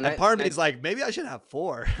 Yeah, and part of me is like, maybe I should have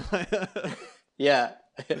 4. Yeah.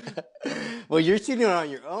 Well, you're shooting on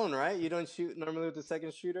your own, right? You don't shoot normally with the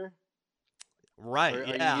second shooter? Right. Or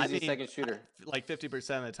yeah. I mean, second shooter. Like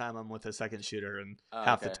 50% of the time I'm with a second shooter, and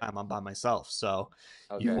half the time I'm by myself. So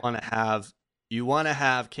you want to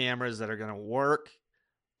have cameras that are going to work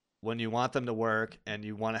when you want them to work, and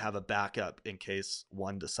you want to have a backup in case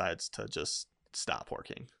one decides to just stop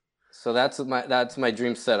working. So that's my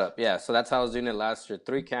dream setup. Yeah. So that's how I was doing it last year.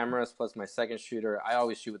 3 cameras plus my second shooter. I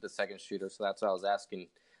always shoot with the second shooter, so that's what I was asking.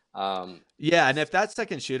 Yeah, and if that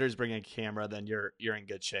second shooter is bringing a camera, then you're in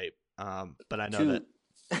good shape. But I know that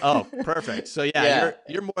Oh, perfect. So yeah, Yeah.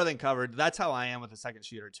 you're more than covered. That's how I am with the second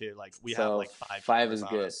shooter too. Like we have So like five five cameras is on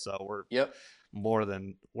good. us, so Yep.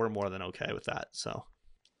 we're more than okay with that. So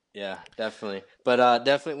Yeah, definitely. But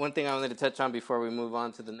definitely one thing I wanted to touch on before we move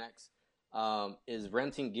on to the next is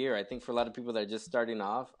renting gear. I think for a lot of people that are just starting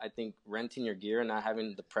off, I think renting your gear and not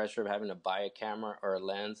having the pressure of having to buy a camera or a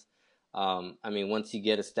lens. I mean, once you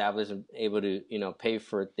get established and able to, pay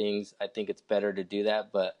for things, I think it's better to do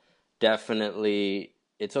that. But definitely,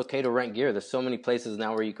 it's okay to rent gear. There's so many places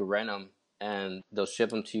now where you could rent them, and they'll ship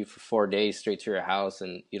them to you for 4 days straight to your house,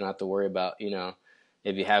 and you don't have to worry about,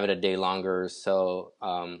 if you have it a day longer or so.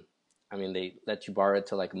 I mean, they let you borrow it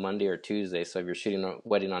till like Monday or Tuesday. So if you're shooting a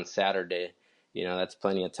wedding on Saturday, that's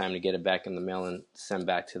plenty of time to get it back in the mail and send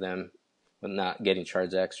back to them with not getting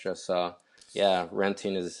charged extra. So yeah,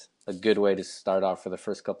 renting is a good way to start off for the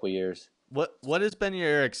first couple of years. what has been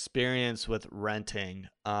your experience with renting?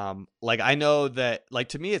 Like I know that like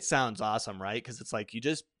to me it sounds awesome, right? Because it's like you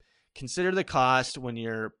just consider the cost when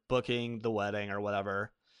you're booking the wedding or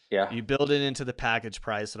whatever. Yeah, You build it into the package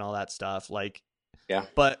price and all that stuff. Like, yeah.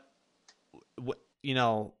 but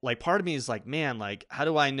like part of me is like, man, like how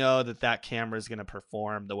do I know that that camera is going to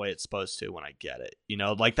perform the way it's supposed to when I get it?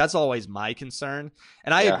 Like that's always my concern.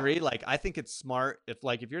 And I Yeah. agree. Like I think it's smart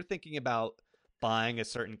if you're thinking about buying a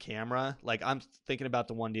certain camera, like I'm thinking about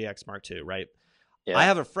the 1DX Mark II, right? I Yeah.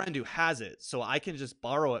 have a friend who has it, so I can just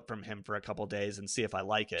borrow it from him for a couple days and see if I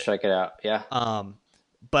like it. Check it out. Yeah.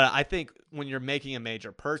 But I think when you're making a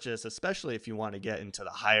major purchase, especially if you want to get into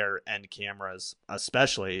the higher end cameras,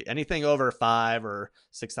 especially anything over $5,000 or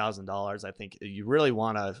 $6,000, I think you really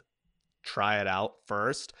want to try it out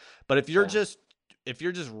first. But if you're Yeah.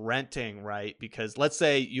 just renting, right? Because let's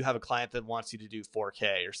say you have a client that wants you to do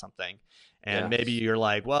 4K or something, and Yeah. maybe you're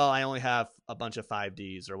like, well, I only have a bunch of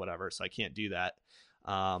 5Ds or whatever, so I can't do that.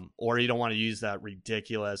 Or you don't want to use that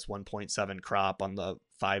ridiculous 1.7 crop on the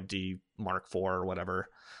 5D Mark IV or whatever.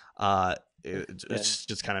 It's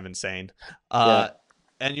just kind of insane. Yeah.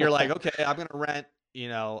 And you're like, okay, I'm going to rent,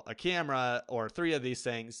 a camera or 3 of these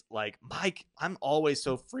things. Like Mike, I'm always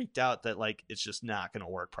so freaked out that like, it's just not going to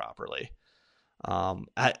work properly.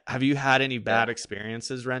 Have you had any bad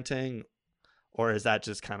experiences renting, or is that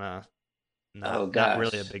just kind of Oh not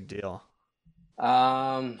really a gosh. big deal?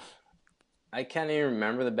 I can't even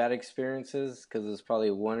remember the bad experiences because there's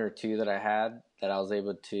probably one or two that I had that I was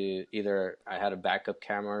able to either I had a backup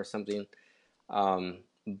camera or something.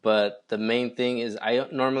 But the main thing is I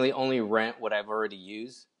normally only rent what I've already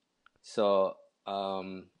used. So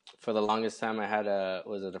for the longest time I had a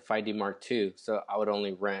 5D Mark II. So I would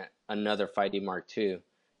only rent another 5D Mark II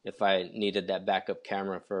if I needed that backup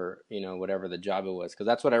camera for whatever the job it was, because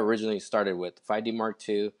that's what I originally started with, 5D Mark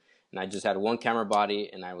II. And I just had one camera body,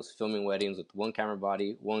 and I was filming weddings with one camera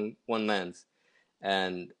body, one lens.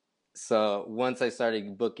 And so once I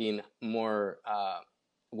started booking more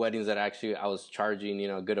weddings that actually I was charging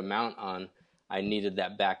a good amount on, I needed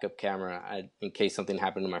that backup camera in case something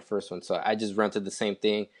happened to my first one. So I just rented the same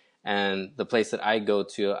thing, and the place that I go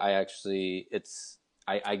to, I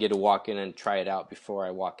get to walk in and try it out before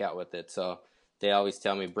I walk out with it. So they always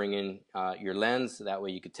tell me bring in your lens, that way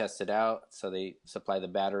you could test it out. So they supply the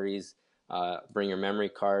batteries, bring your memory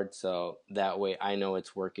card, so that way I know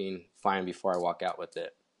it's working fine before I walk out with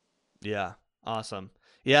it. Yeah. Awesome.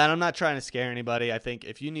 Yeah. And I'm not trying to scare anybody. I think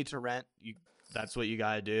if you need to rent, that's what you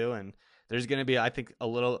got to do. And there's going to be, I think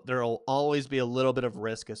there'll always be a little bit of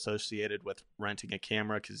risk associated with renting a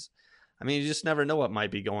camera. Cause I mean, you just never know what might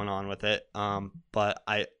be going on with it. But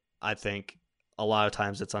I think a lot of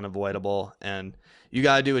times it's unavoidable, and you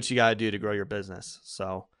got to do what you got to do to grow your business.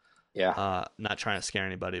 So, Yeah. not trying to scare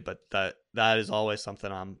anybody, but that is always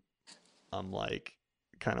something I'm like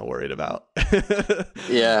kind of worried about.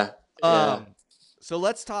 Yeah. Yeah. So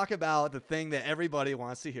let's talk about the thing that everybody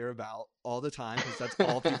wants to hear about all the time, because that's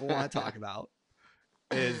all people want to talk about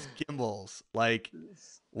is gimbals. Like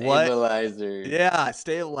what? Stabilizer. Yeah,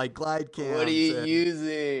 like glide What are cams you and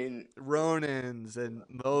using? Ronins and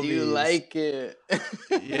Do you Movies. like it?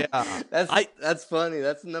 Yeah, that's funny.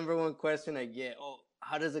 That's the number one question I get. Oh,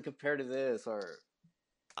 how does it compare to this? Or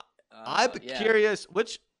I'm yeah, curious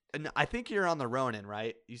and I think you're on the Ronin,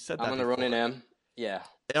 right? You said I'm that on the Ronin before. M. Yeah.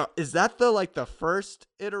 Is that the first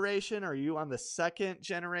iteration? Are you on the second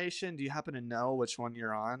generation? Do you happen to know which one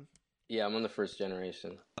you're on? Yeah, I'm on the first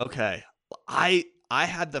generation. Okay. I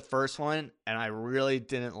had the first one and I really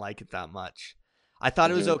didn't like it that much. I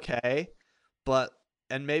thought it was Mm-hmm. okay,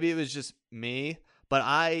 and maybe it was just me, but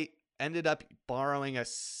I ended up borrowing a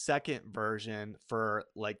second version for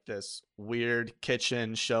like this weird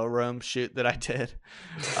kitchen showroom shoot that I did,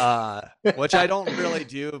 which I don't really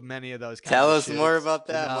do many of those kinds Tell of us shoots. more about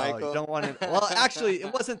that, No, Michael. you don't want to. Well, actually,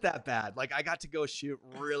 it wasn't that bad. Like I got to go shoot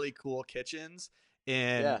really cool kitchens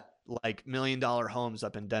in like $1 million homes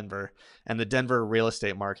up in Denver, and the Denver real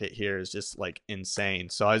estate market here is just like insane.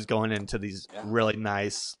 So I was going into these really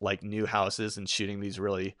nice like new houses and shooting these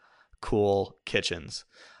really cool kitchens.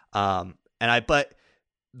 But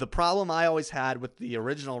the problem I always had with the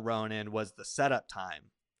original Ronin was the setup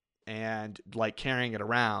time and like carrying it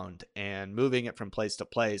around and moving it from place to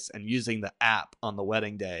place and using the app on the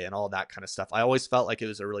wedding day and all that kind of stuff. I always felt like it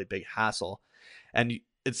was a really big hassle. And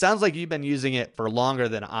it sounds like you've been using it for longer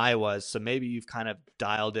than I was. So maybe you've kind of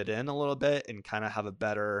dialed it in a little bit and kind of have a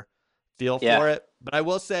better feel for it. But I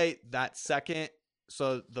will say that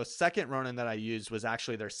the second Ronin that I used was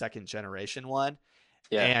actually their second generation one.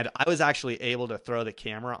 Yeah. And I was actually able to throw the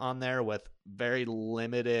camera on there with very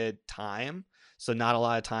limited time. So not a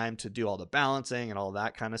lot of time to do all the balancing and all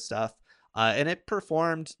that kind of stuff. And it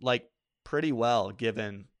performed like pretty well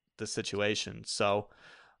given the situation. So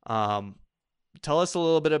tell us a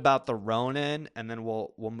little bit about the Ronin, and then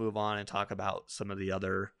we'll move on and talk about some of the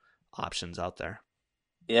other options out there.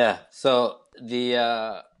 Yeah. So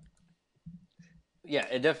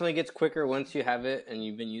it definitely gets quicker once you have it and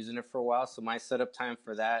you've been using it for a while. So my setup time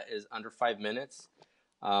for that is under 5 minutes.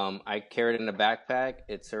 I carry it in a backpack.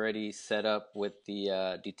 It's already set up with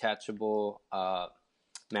the detachable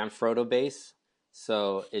Manfrotto base.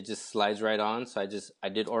 So it just slides right on. So I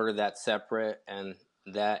did order that separate, and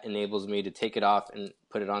that enables me to take it off and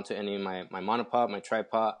put it onto any of my monopod, my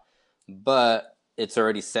tripod. But it's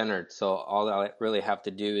already centered. So all I really have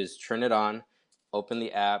to do is turn it on, open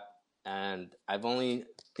the app, and I've only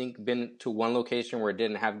been to one location where it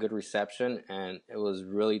didn't have good reception, and it was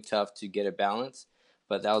really tough to get it balanced.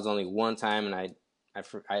 But that was only one time, and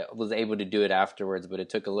I was able to do it afterwards, but it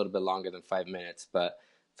took a little bit longer than 5 minutes. But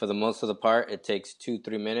for the most of the part, it takes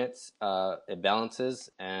 2-3 minutes. It balances,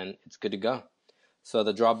 and it's good to go. So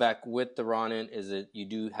the drawback with the Ronin is that you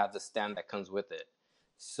do have the stand that comes with it.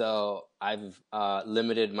 So I've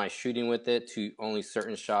limited my shooting with it to only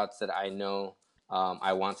certain shots that I know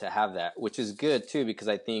I want to have that, which is good too, because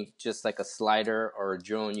I think just like a slider or a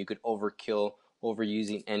drone, you could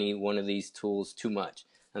overusing any one of these tools too much.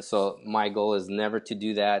 And so my goal is never to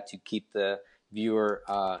do that, to keep the viewer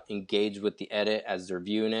engaged with the edit as they're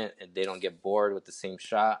viewing it, and they don't get bored with the same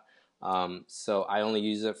shot. So I only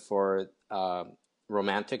use it for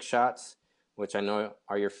romantic shots, which I know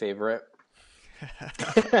are your favorite.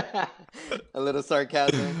 A little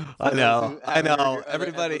sarcasm. I know.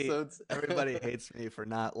 Everybody hates me for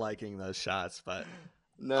not liking those shots, but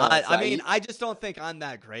no, I just don't think I'm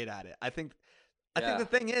that great at it. I think the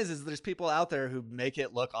thing is there's people out there who make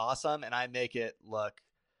it look awesome, and I make it look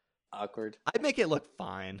awkward. I make it look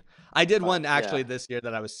fine. I did one actually this year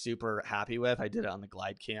that I was super happy with. I did it on the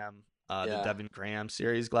Glide Cam, the Devin Graham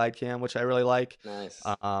series Glide Cam, which I really like. Nice.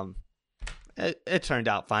 It turned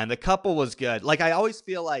out fine. The couple was good. Like I always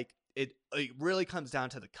feel like it really comes down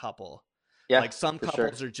to the couple. Yeah. Like some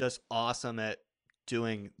couples are just awesome at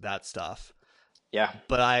doing that stuff. Yeah.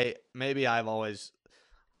 But I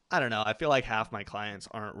don't know. I feel like half my clients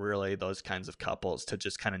aren't really those kinds of couples to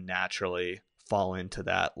just kind of naturally fall into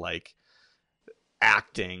that like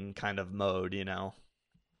acting kind of mode, you know?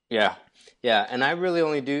 Yeah. Yeah. And I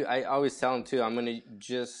really I always tell them too, I'm going to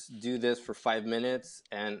just do this for 5 minutes.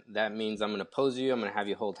 And that means I'm going to pose you. I'm going to have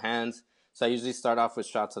you hold hands. So I usually start off with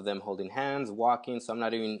shots of them holding hands, walking. So I'm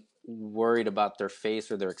not even worried about their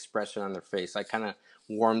face or their expression on their face. I kind of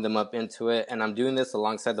warm them up into it. And I'm doing this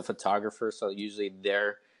alongside the photographer. So usually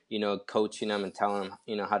they're, coaching them and telling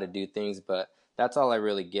them, how to do things. But that's all I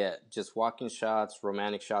really get. Just walking shots,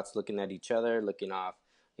 romantic shots, looking at each other, looking off,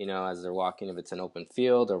 as they're walking, if it's an open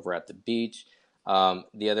field or we're at the beach.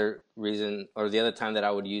 The other reason, or the other time that I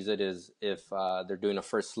would use it is if they're doing a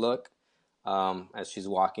first look as she's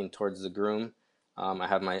walking towards the groom. I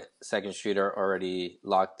have my second shooter already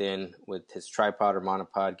locked in with his tripod or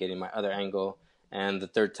monopod, getting my other angle. And the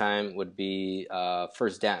third time would be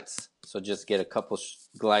first dance. So just get a couple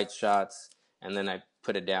glide shots, and then I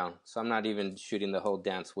put it down. So I'm not even shooting the whole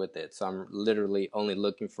dance with it. So I'm literally only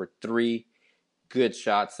looking for 3 good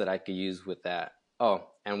shots that I could use with that. Oh,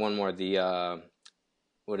 and one more. The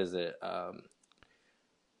what is it?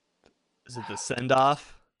 Is it the send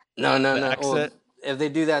off? No. Well, if they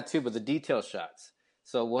do that too, but the detail shots.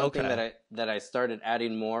 So one thing that I started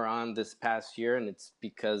adding more on this past year, and it's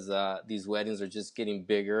because these weddings are just getting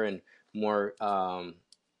bigger and more.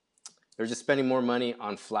 they're just spending more money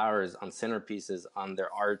on flowers, on centerpieces, on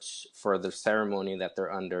their arch for the ceremony that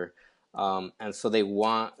they're under. And so they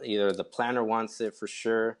want, either the planner wants it for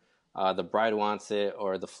sure, the bride wants it,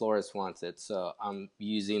 or the florist wants it. So I'm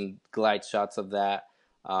using glide shots of that,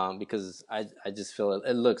 because I just feel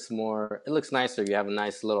it looks nicer. You have a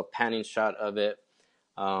nice little panning shot of it.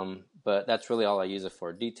 But that's really all I use it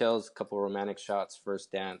for. Details, a couple romantic shots,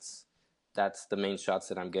 first dance. That's the main shots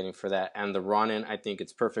that I'm getting for that. And the Ronin, I think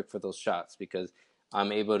it's perfect for those shots because I'm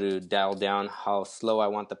able to dial down how slow I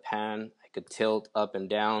want the pan. I could tilt up and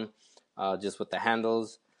down just with the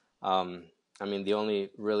handles. I mean, the only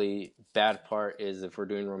really bad part is if we're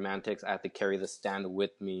doing romantics, I have to carry the stand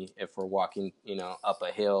with me if we're walking, up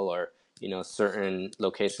a hill or, certain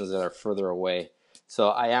locations that are further away.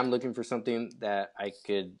 So I am looking for something that I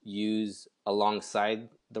could use alongside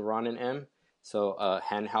the Ronin M. So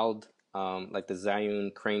handheld, like the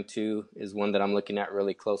Zhiyun Crane 2 is one that I'm looking at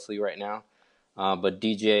really closely right now. But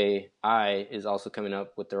DJI is also coming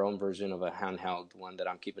up with their own version of a handheld one that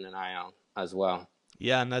I'm keeping an eye on as well.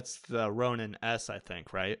 Yeah, and that's the Ronin S, I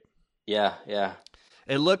think, right? Yeah.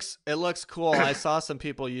 It looks cool. I saw some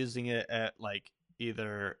people using it at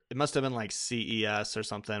it must have been like CES or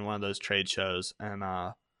something, one of those trade shows, and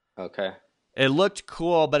okay. It looked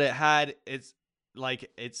cool, but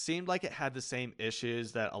it seemed like it had the same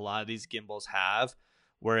issues that a lot of these gimbals have,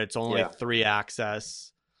 where it's only three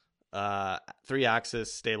axis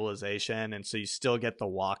stabilization, and so you still get the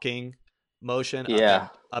walking motion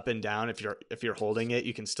up and down. If you're holding it,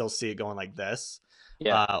 you can still see it going like this,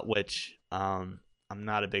 which I'm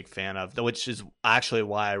not a big fan of, which is actually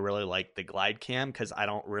why I really like the glide cam, because I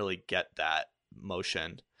don't really get that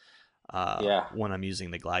motion when I'm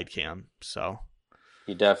using the glide cam. So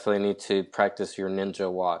you definitely need to practice your ninja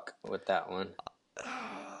walk with that one.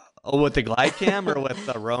 With the glide cam or with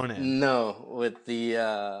the Ronin? No, with the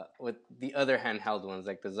other handheld ones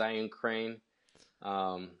like the Zhiyun Crane.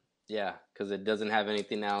 Because it doesn't have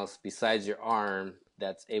anything else besides your arm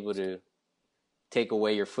that's able to take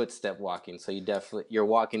away your footstep walking. So your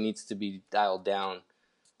walking needs to be dialed down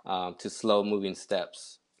to slow moving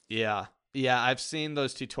steps. Yeah, I've seen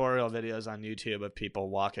those tutorial videos on YouTube of people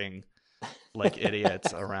walking like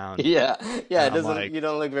idiots around. Yeah. It doesn't. You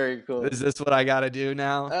don't look very cool. Is this what I got to do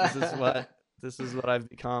now? This is what I've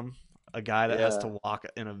become, a guy that has to walk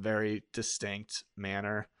in a very distinct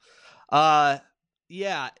manner. And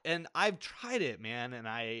I've tried it, man, and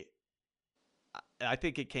I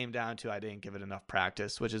think it came down to I didn't give it enough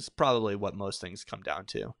practice, which is probably what most things come down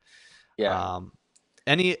to. Yeah.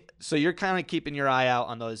 So you're kind of keeping your eye out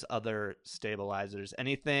on those other stabilizers.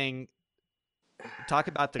 Anything? Talk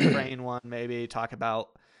about the Crane one, maybe. Talk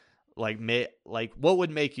about like what would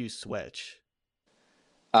make you switch.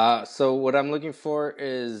 So what I'm looking for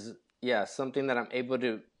is something that I'm able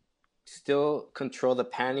to still control the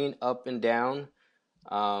panning up and down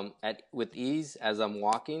with ease as I'm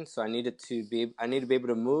walking. So I need to be able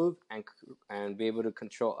to move and be able to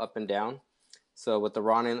control up and down. So with the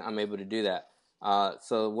Ronin, I'm able to do that.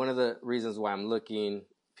 So one of the reasons why I'm looking,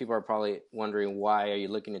 people are probably wondering, why are you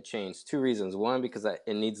looking to change? Two reasons. One, because it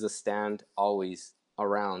needs the stand always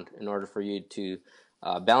around in order for you to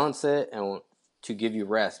balance it and to give you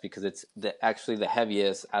rest, because it's actually the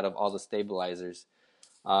heaviest out of all the stabilizers.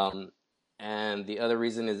 And the other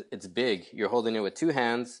reason is it's big. You're holding it with two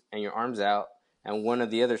hands and your arms out. And one of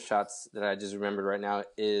the other shots that I just remembered right now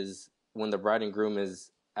is when the bride and groom is,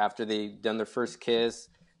 after they've done their first kiss,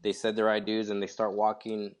 they said their I do's and they start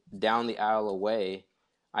walking down the aisle away.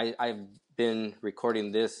 I've been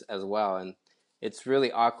recording this as well, and it's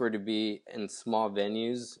really awkward to be in small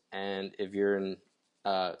venues, and if you're in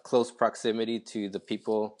close proximity to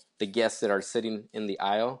the guests that are sitting in the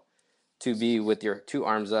aisle, to be with your two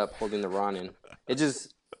arms up holding the Ronin. It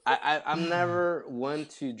just, I'm never one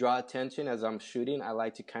to draw attention as I'm shooting. I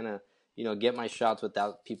like to kind of, get my shots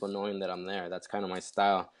without people knowing that I'm there. That's kind of my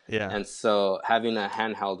style. Yeah. And so having a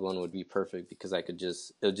handheld one would be perfect, because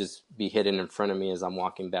it'll just be hidden in front of me as I'm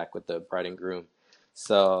walking back with the bride and groom.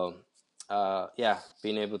 So,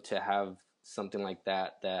 being able to have something like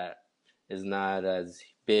that is not as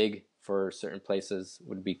big for certain places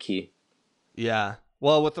would be key. Yeah.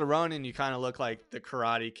 Well, with the Ronin, you kind of look like the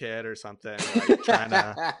Karate Kid or something, like trying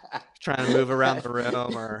to move around the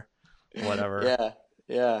room or whatever.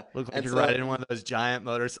 Yeah. Look like you're riding one of those giant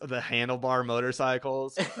the handlebar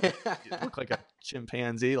motorcycles. You look like a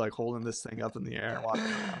chimpanzee, like holding this thing up in the air and walking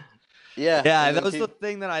around. Yeah. That was the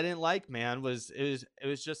thing that I didn't like, man. It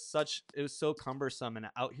was so cumbersome. And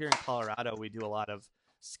out here in Colorado, we do a lot of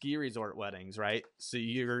ski resort weddings, right? So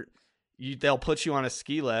they'll put you on a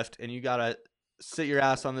ski lift and you gotta sit your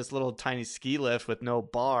ass on this little tiny ski lift with no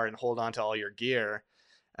bar and hold on to all your gear.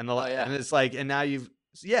 And Oh yeah. and it's like, and now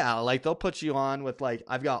like they'll put you on with like,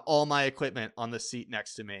 I've got all my equipment on the seat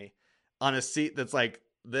next to me, on a seat that's like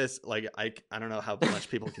this, like I don't know how much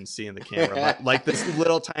people can see in the camera, but like this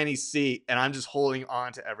little tiny seat, and I'm just holding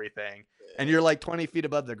on to everything. And you're like 20 feet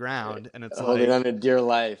above the ground, and it's Holding like, on to dear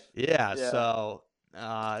life. yeah. Yeah. So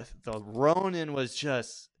the Ronin was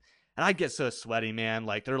just, and I get so sweaty, man.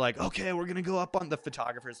 Like they're like, okay, we're gonna go up on, the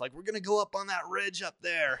photographers like, we're gonna go up on that ridge up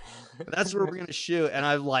there. That's where we're gonna shoot. And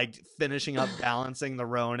I'm like finishing up balancing the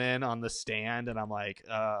Ronin on the stand, and I'm like,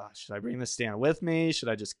 should I bring the stand with me? Should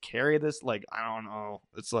I just carry this? Like, I don't know.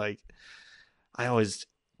 It's like I always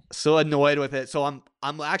so annoyed with it. So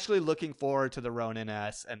I'm actually looking forward to the Ronin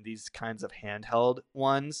S and these kinds of handheld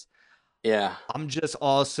ones. Yeah. I'm just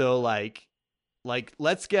also like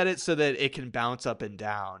let's get it so that it can bounce up and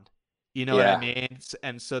down. You know what I mean?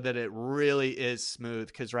 And so that it really is smooth.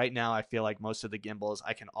 Because right now I feel like most of the gimbals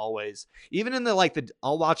I can always, even in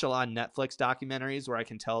I'll watch a lot of Netflix documentaries where I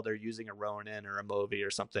can tell they're using a Ronin or a Movi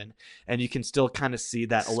or something, and you can still kind of see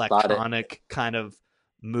that electronic kind of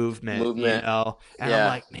movement, you know? And I'm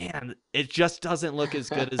like, man, it just doesn't look as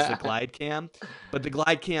good as the Glide Cam, but the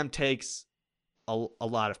Glide Cam takes a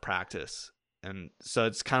lot of practice. And so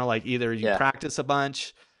it's kind of like either you practice a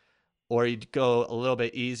bunch or you go a little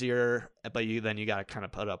bit easier, but then you got to kind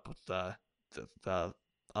of put up with the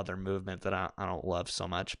other movement that I don't love so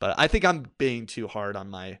much. But I think I'm being too hard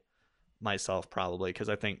on myself probably, because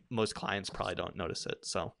I think most clients probably don't notice it.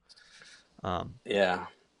 So yeah.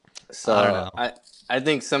 So I don't know. I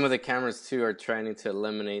think some of the cameras too are trying to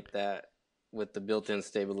eliminate that with the built-in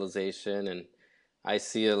stabilization, and I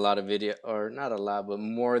see a lot of video, or not a lot, but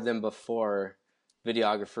more than before,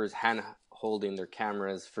 videographers hand holding their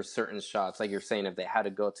cameras for certain shots. Like you're saying, if they had to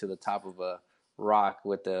go to the top of a rock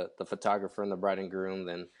with the photographer and the bride and groom,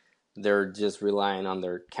 then they're just relying on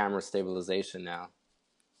their camera stabilization now.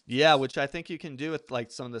 Yeah, which I think you can do with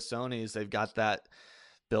like some of the Sonys. They've got that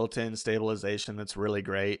built-in stabilization that's really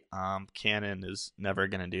great. Canon is never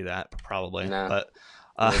going to do that probably, but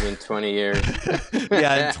maybe in 20 years.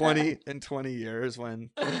 Yeah, in 20 years when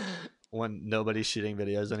nobody's shooting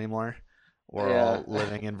videos anymore. We're all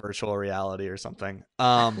living in virtual reality or something.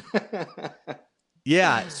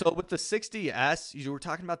 Yeah. So with the 60S, you were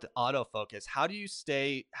talking about the autofocus. How do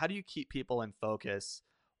you keep people in focus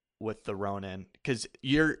with the Ronin? Because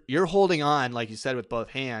you're holding on, like you said, with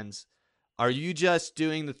both hands. Are you just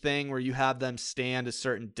doing the thing where you have them stand a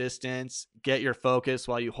certain distance, get your focus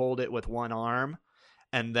while you hold it with one arm,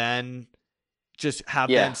 and then just have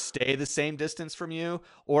them stay the same distance from you?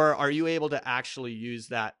 Or are you able to actually use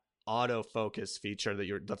that autofocus feature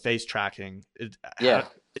that the face tracking?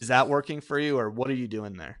 Is that working for you, or what are you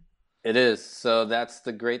doing there? It is. So that's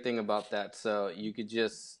the great thing about that. So you could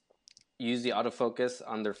just use the autofocus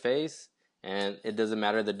on their face, and it doesn't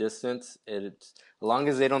matter the distance. It's as long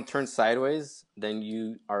as they don't turn sideways, then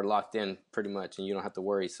you are locked in pretty much, and you don't have to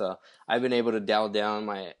worry. So I've been able to dial down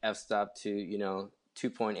my f-stop to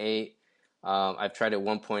 2.8. I've tried it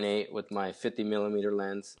 1.8 with my 50 millimeter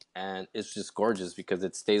lens, and it's just gorgeous because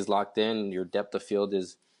it stays locked in. Your depth of field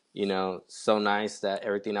is so nice that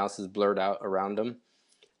everything else is blurred out around them.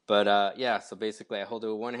 But so basically I hold it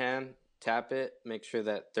with one hand, tap it, make sure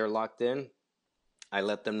that they're locked in. I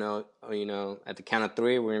let them know, at the count of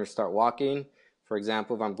 3, we're going to start walking. For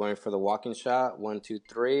example, if I'm going for the walking shot, 1, 2,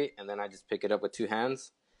 3, and then I just pick it up with 2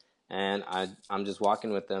 hands, and I'm just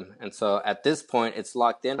walking with them. And so at this point, it's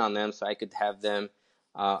locked in on them, so I could have them,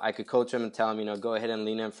 I could coach them and tell them, go ahead and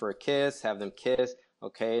lean in for a kiss, have them kiss.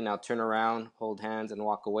 Okay, now turn around, hold hands, and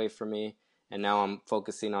walk away from me. And now I'm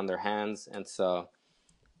focusing on their hands. And so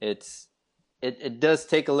it does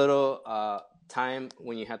take a little time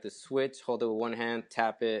when you have to switch, hold it with one hand,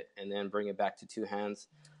 tap it, and then bring it back to 2 hands.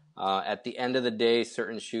 At the end of the day,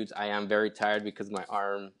 certain shoots, I am very tired because my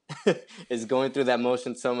arm is going through that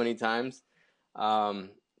motion so many times.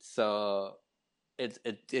 So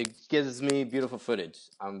it gives me beautiful footage.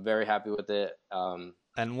 I'm very happy with it.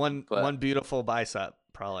 And one beautiful bicep,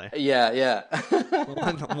 probably. Yeah.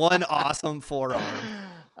 one awesome forearm.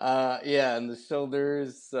 And the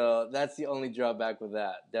shoulders. So that's the only drawback with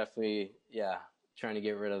that. Definitely, trying to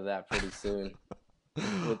get rid of that pretty soon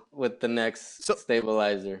with the next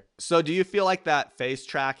stabilizer. So do you feel like that face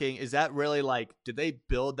tracking, is that really like, did they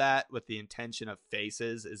build that with the intention of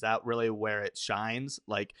faces? Is that really where it shines?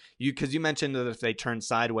 Like because you mentioned that if they turn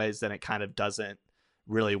sideways, then it kind of doesn't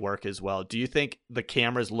really work as well. Do you think the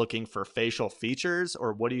camera's looking for facial features,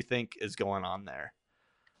 or what do you think is going on there?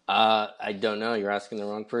 I don't know. You're asking the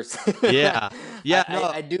wrong person. Yeah.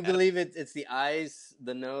 I do believe it's the eyes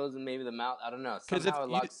the nose and maybe the mouth. I don't know. Because if Somehow it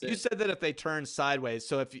you, locks you in. said that if they turn sideways,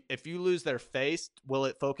 so if you lose their face, will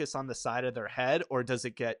it focus on the side of their head, or does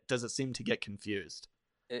it seem to get confused?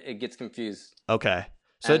 It gets confused. Okay.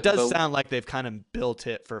 So it does But sound like they've kind of built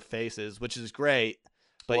it for faces, which is great.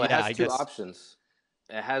 But well, it yeah, has I two guess options.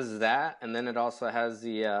 It has that, and then it also has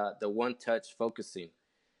the one touch focusing.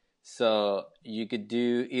 So you could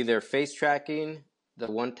do either face tracking,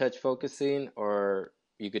 the one touch focusing, or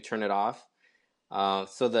you could turn it off.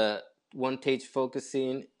 So the one touch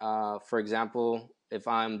focusing, for example, if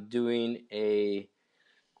I'm doing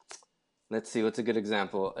let's see, what's a good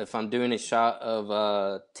example? If I'm doing a shot of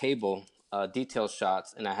a table, detail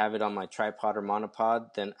shots, and I have it on my tripod or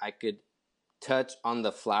monopod, then I could touch on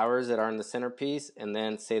the flowers that are in the centerpiece, and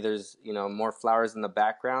then say there's more flowers in the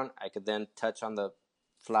background, I could then touch on the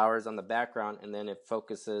flowers on the background, and then it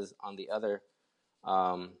focuses on the other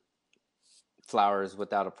flowers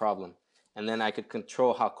without a problem. And then I could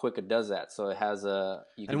control how quick it does that. So it has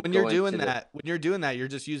you and could go into the when you're doing that, you're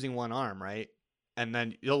just using one arm, right? And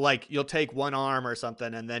then you'll take one arm or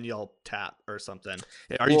something, and then you'll tap or something.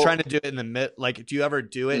 Are you trying to do it in the mid? Like, do you ever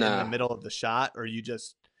do it in the no, middle of the shot, or you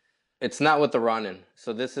just? it's not with the Ronin.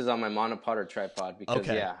 So this is on my monopod or tripod because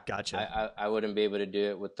Okay, yeah, gotcha. I wouldn't be able to do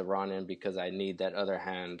it with the Ronin because I need that other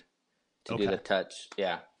hand to do Okay, the touch.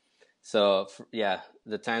 Yeah. So yeah,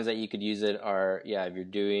 the times that you could use it are if you're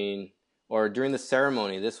doing or during the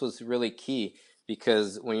ceremony. This was really key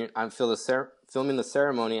because when I'm filming the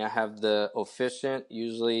ceremony, I have the officiant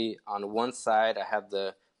usually on one side, I have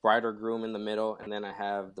the bride or groom in the middle, and then I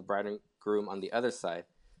have the bride and groom on the other side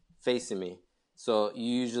facing me. So you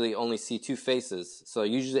usually only see two faces. So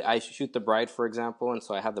usually I shoot the bride, for example, and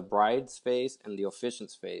so I have the bride's face and the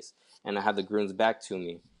officiant's face, and I have the groom's back to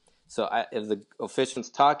me. So if the officiant's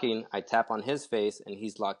talking, I tap on his face and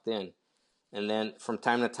he's locked in. And then from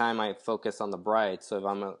time to time, I focus on the bride. So if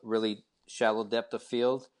I'm a really shallow depth of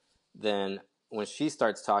field, then when she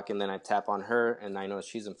starts talking, then I tap on her and I know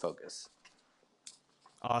she's in focus.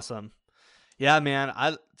 awesome. Yeah, man,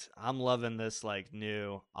 I'm loving this like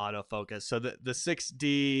new autofocus. So the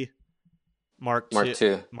 6D Mark Mark II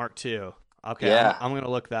two. Mark II. Okay, Yeah. I'm gonna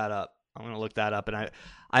look that up. And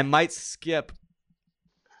I might skip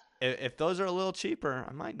if those are a little cheaper.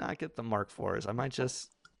 I might not get the Mark IVs. I might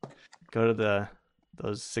just go to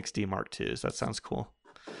those 6D Mark IIs. That sounds cool.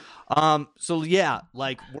 So yeah,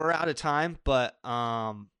 like we're out of time, but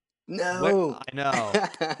No. I know.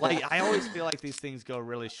 Like I always feel like these things go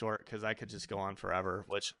really short because I could just go on forever,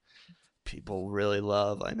 which people really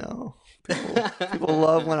love. I know people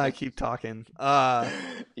love when I keep talking.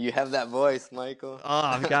 You have that voice, Michael.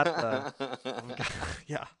 I've got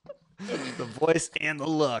yeah, the voice and the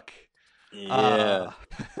look. Yeah.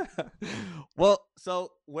 Well,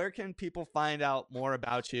 so where can people find out more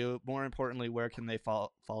about you? More importantly, where can they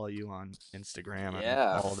follow you on Instagram and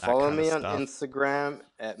Yeah. all that Follow kind of me on stuff? Instagram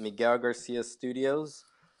at Miguel Garcia Studios.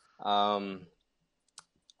 Um,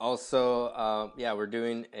 Also, we're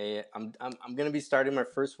doing I'm going to be starting my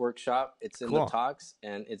first workshop. It's in the Cool. talks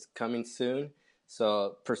and it's coming soon.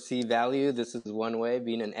 So perceive value. This is one way,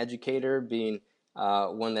 being an educator, being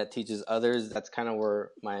one that teaches others. That's kind of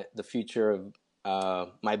where the future of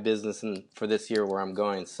my business and for this year where I'm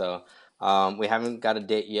going. So we haven't got a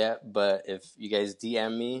date yet, but if you guys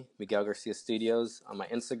DM me, Miguel Garcia Studios on my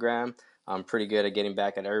Instagram, I'm pretty good at getting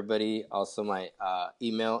back at everybody. Also, my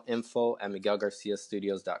email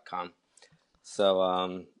info@miguelgarciastudios.com.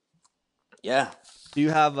 So, yeah. Do you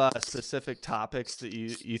have specific topics that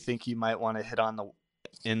you think you might want to hit on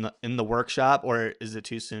in the workshop, or is it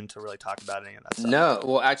too soon to really talk about any of that stuff? No,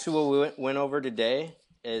 well, actually, what we went over today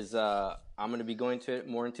is I'm going to be going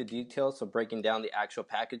more into detail. So breaking down the actual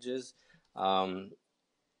packages, going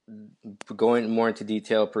more into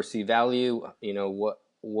detail, perceive value.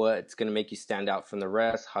 What's going to make you stand out from the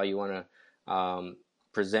rest, how you want to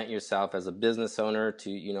present yourself as a business owner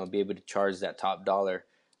to be able to charge that top dollar.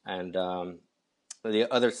 And the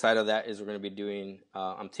other side of that is we're going to be doing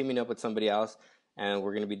I'm teaming up with somebody else, and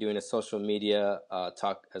we're going to be doing a social media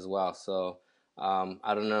talk as well. So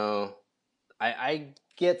I don't know, I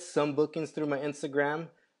get some bookings through my Instagram,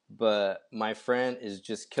 but my friend is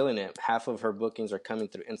just killing it. Half of her bookings are coming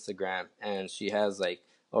through Instagram, and she has like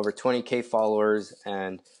over 20K followers,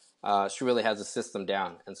 and she really has a system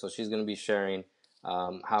down. And so she's going to be sharing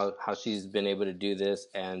how she's been able to do this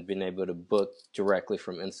and been able to book directly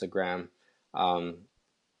from Instagram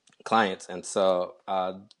clients. And so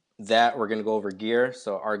that we're going to go over gear.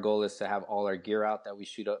 So our goal is to have all our gear out that we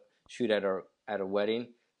shoot at a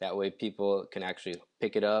wedding. That way people can actually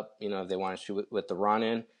pick it up, if they want to shoot with the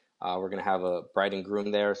Ronin. We're going to have a bride and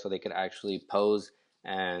groom there so they could actually pose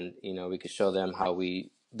and we could show them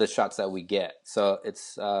the shots that we get. So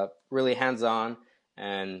it's really hands-on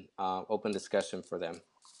and open discussion for them.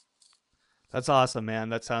 That's awesome, man.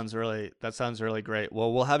 That sounds really great.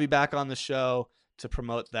 Well, we'll have you back on the show to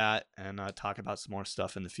promote that and talk about some more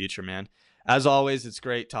stuff in the future, man. As always, it's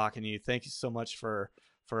great talking to you. Thank you so much for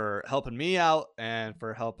helping me out and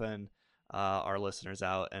for helping our listeners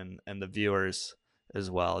out and the viewers as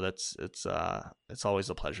well. It's always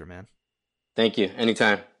a pleasure, man. Thank you.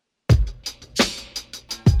 Anytime.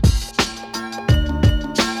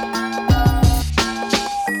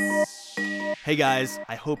 Hey guys,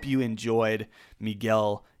 I hope you enjoyed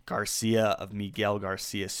Miguel Garcia of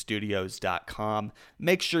MiguelGarciaStudios.com.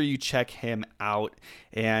 Make sure you check him out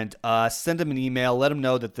and send him an email. Let him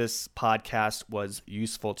know that this podcast was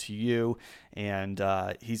useful to you. And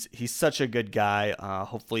he's such a good guy.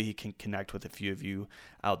 Hopefully he can connect with a few of you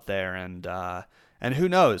out there. And who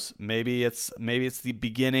knows? Maybe it's the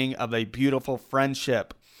beginning of a beautiful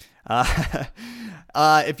friendship.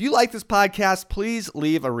 If you like this podcast, please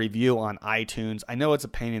leave a review on iTunes. I know it's a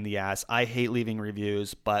pain in the ass. I hate leaving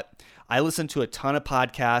reviews, but I listen to a ton of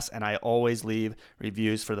podcasts and I always leave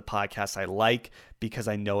reviews for the podcasts I like because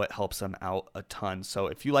I know it helps them out a ton. So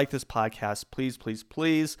if you like this podcast, please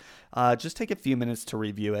just take a few minutes to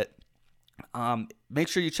review it. Make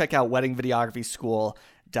sure you check out Wedding Videography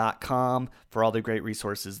School.com for all the great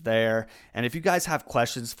resources there. And if you guys have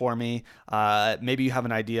questions for me, maybe you have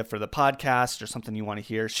an idea for the podcast or something you want to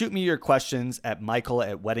hear, shoot me your questions at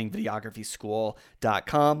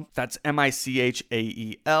michael@weddingvideographyschool.com. That's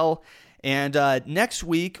Michael. And next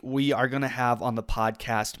week, we are going to have on the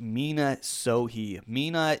podcast Mina Sohi.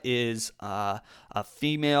 Mina is a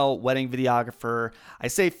female wedding videographer. I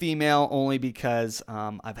say female only because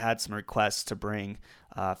I've had some requests to bring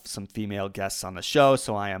some female guests on the show,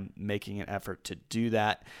 so I am making an effort to do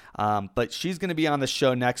that. But she's going to be on the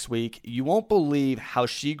show next week. You won't believe how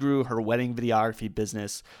she grew her wedding videography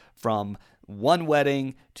business from one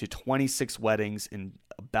wedding to 26 weddings in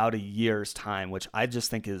about a year's time, which I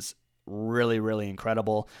just think is really, really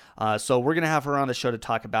incredible. So we're going to have her on the show to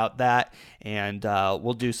talk about that, and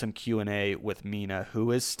we'll do some Q&A with Mina,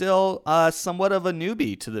 who is still somewhat of a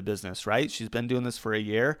newbie to the business, right? She's been doing this for a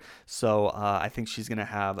year, so I think she's going to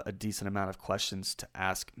have a decent amount of questions to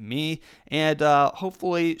ask me, and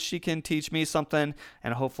hopefully she can teach me something,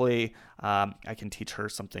 and hopefully I can teach her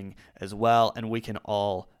something as well, and we can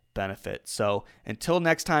all benefit. So until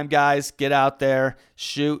next time, guys, get out there,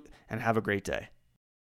 shoot, and have a great day.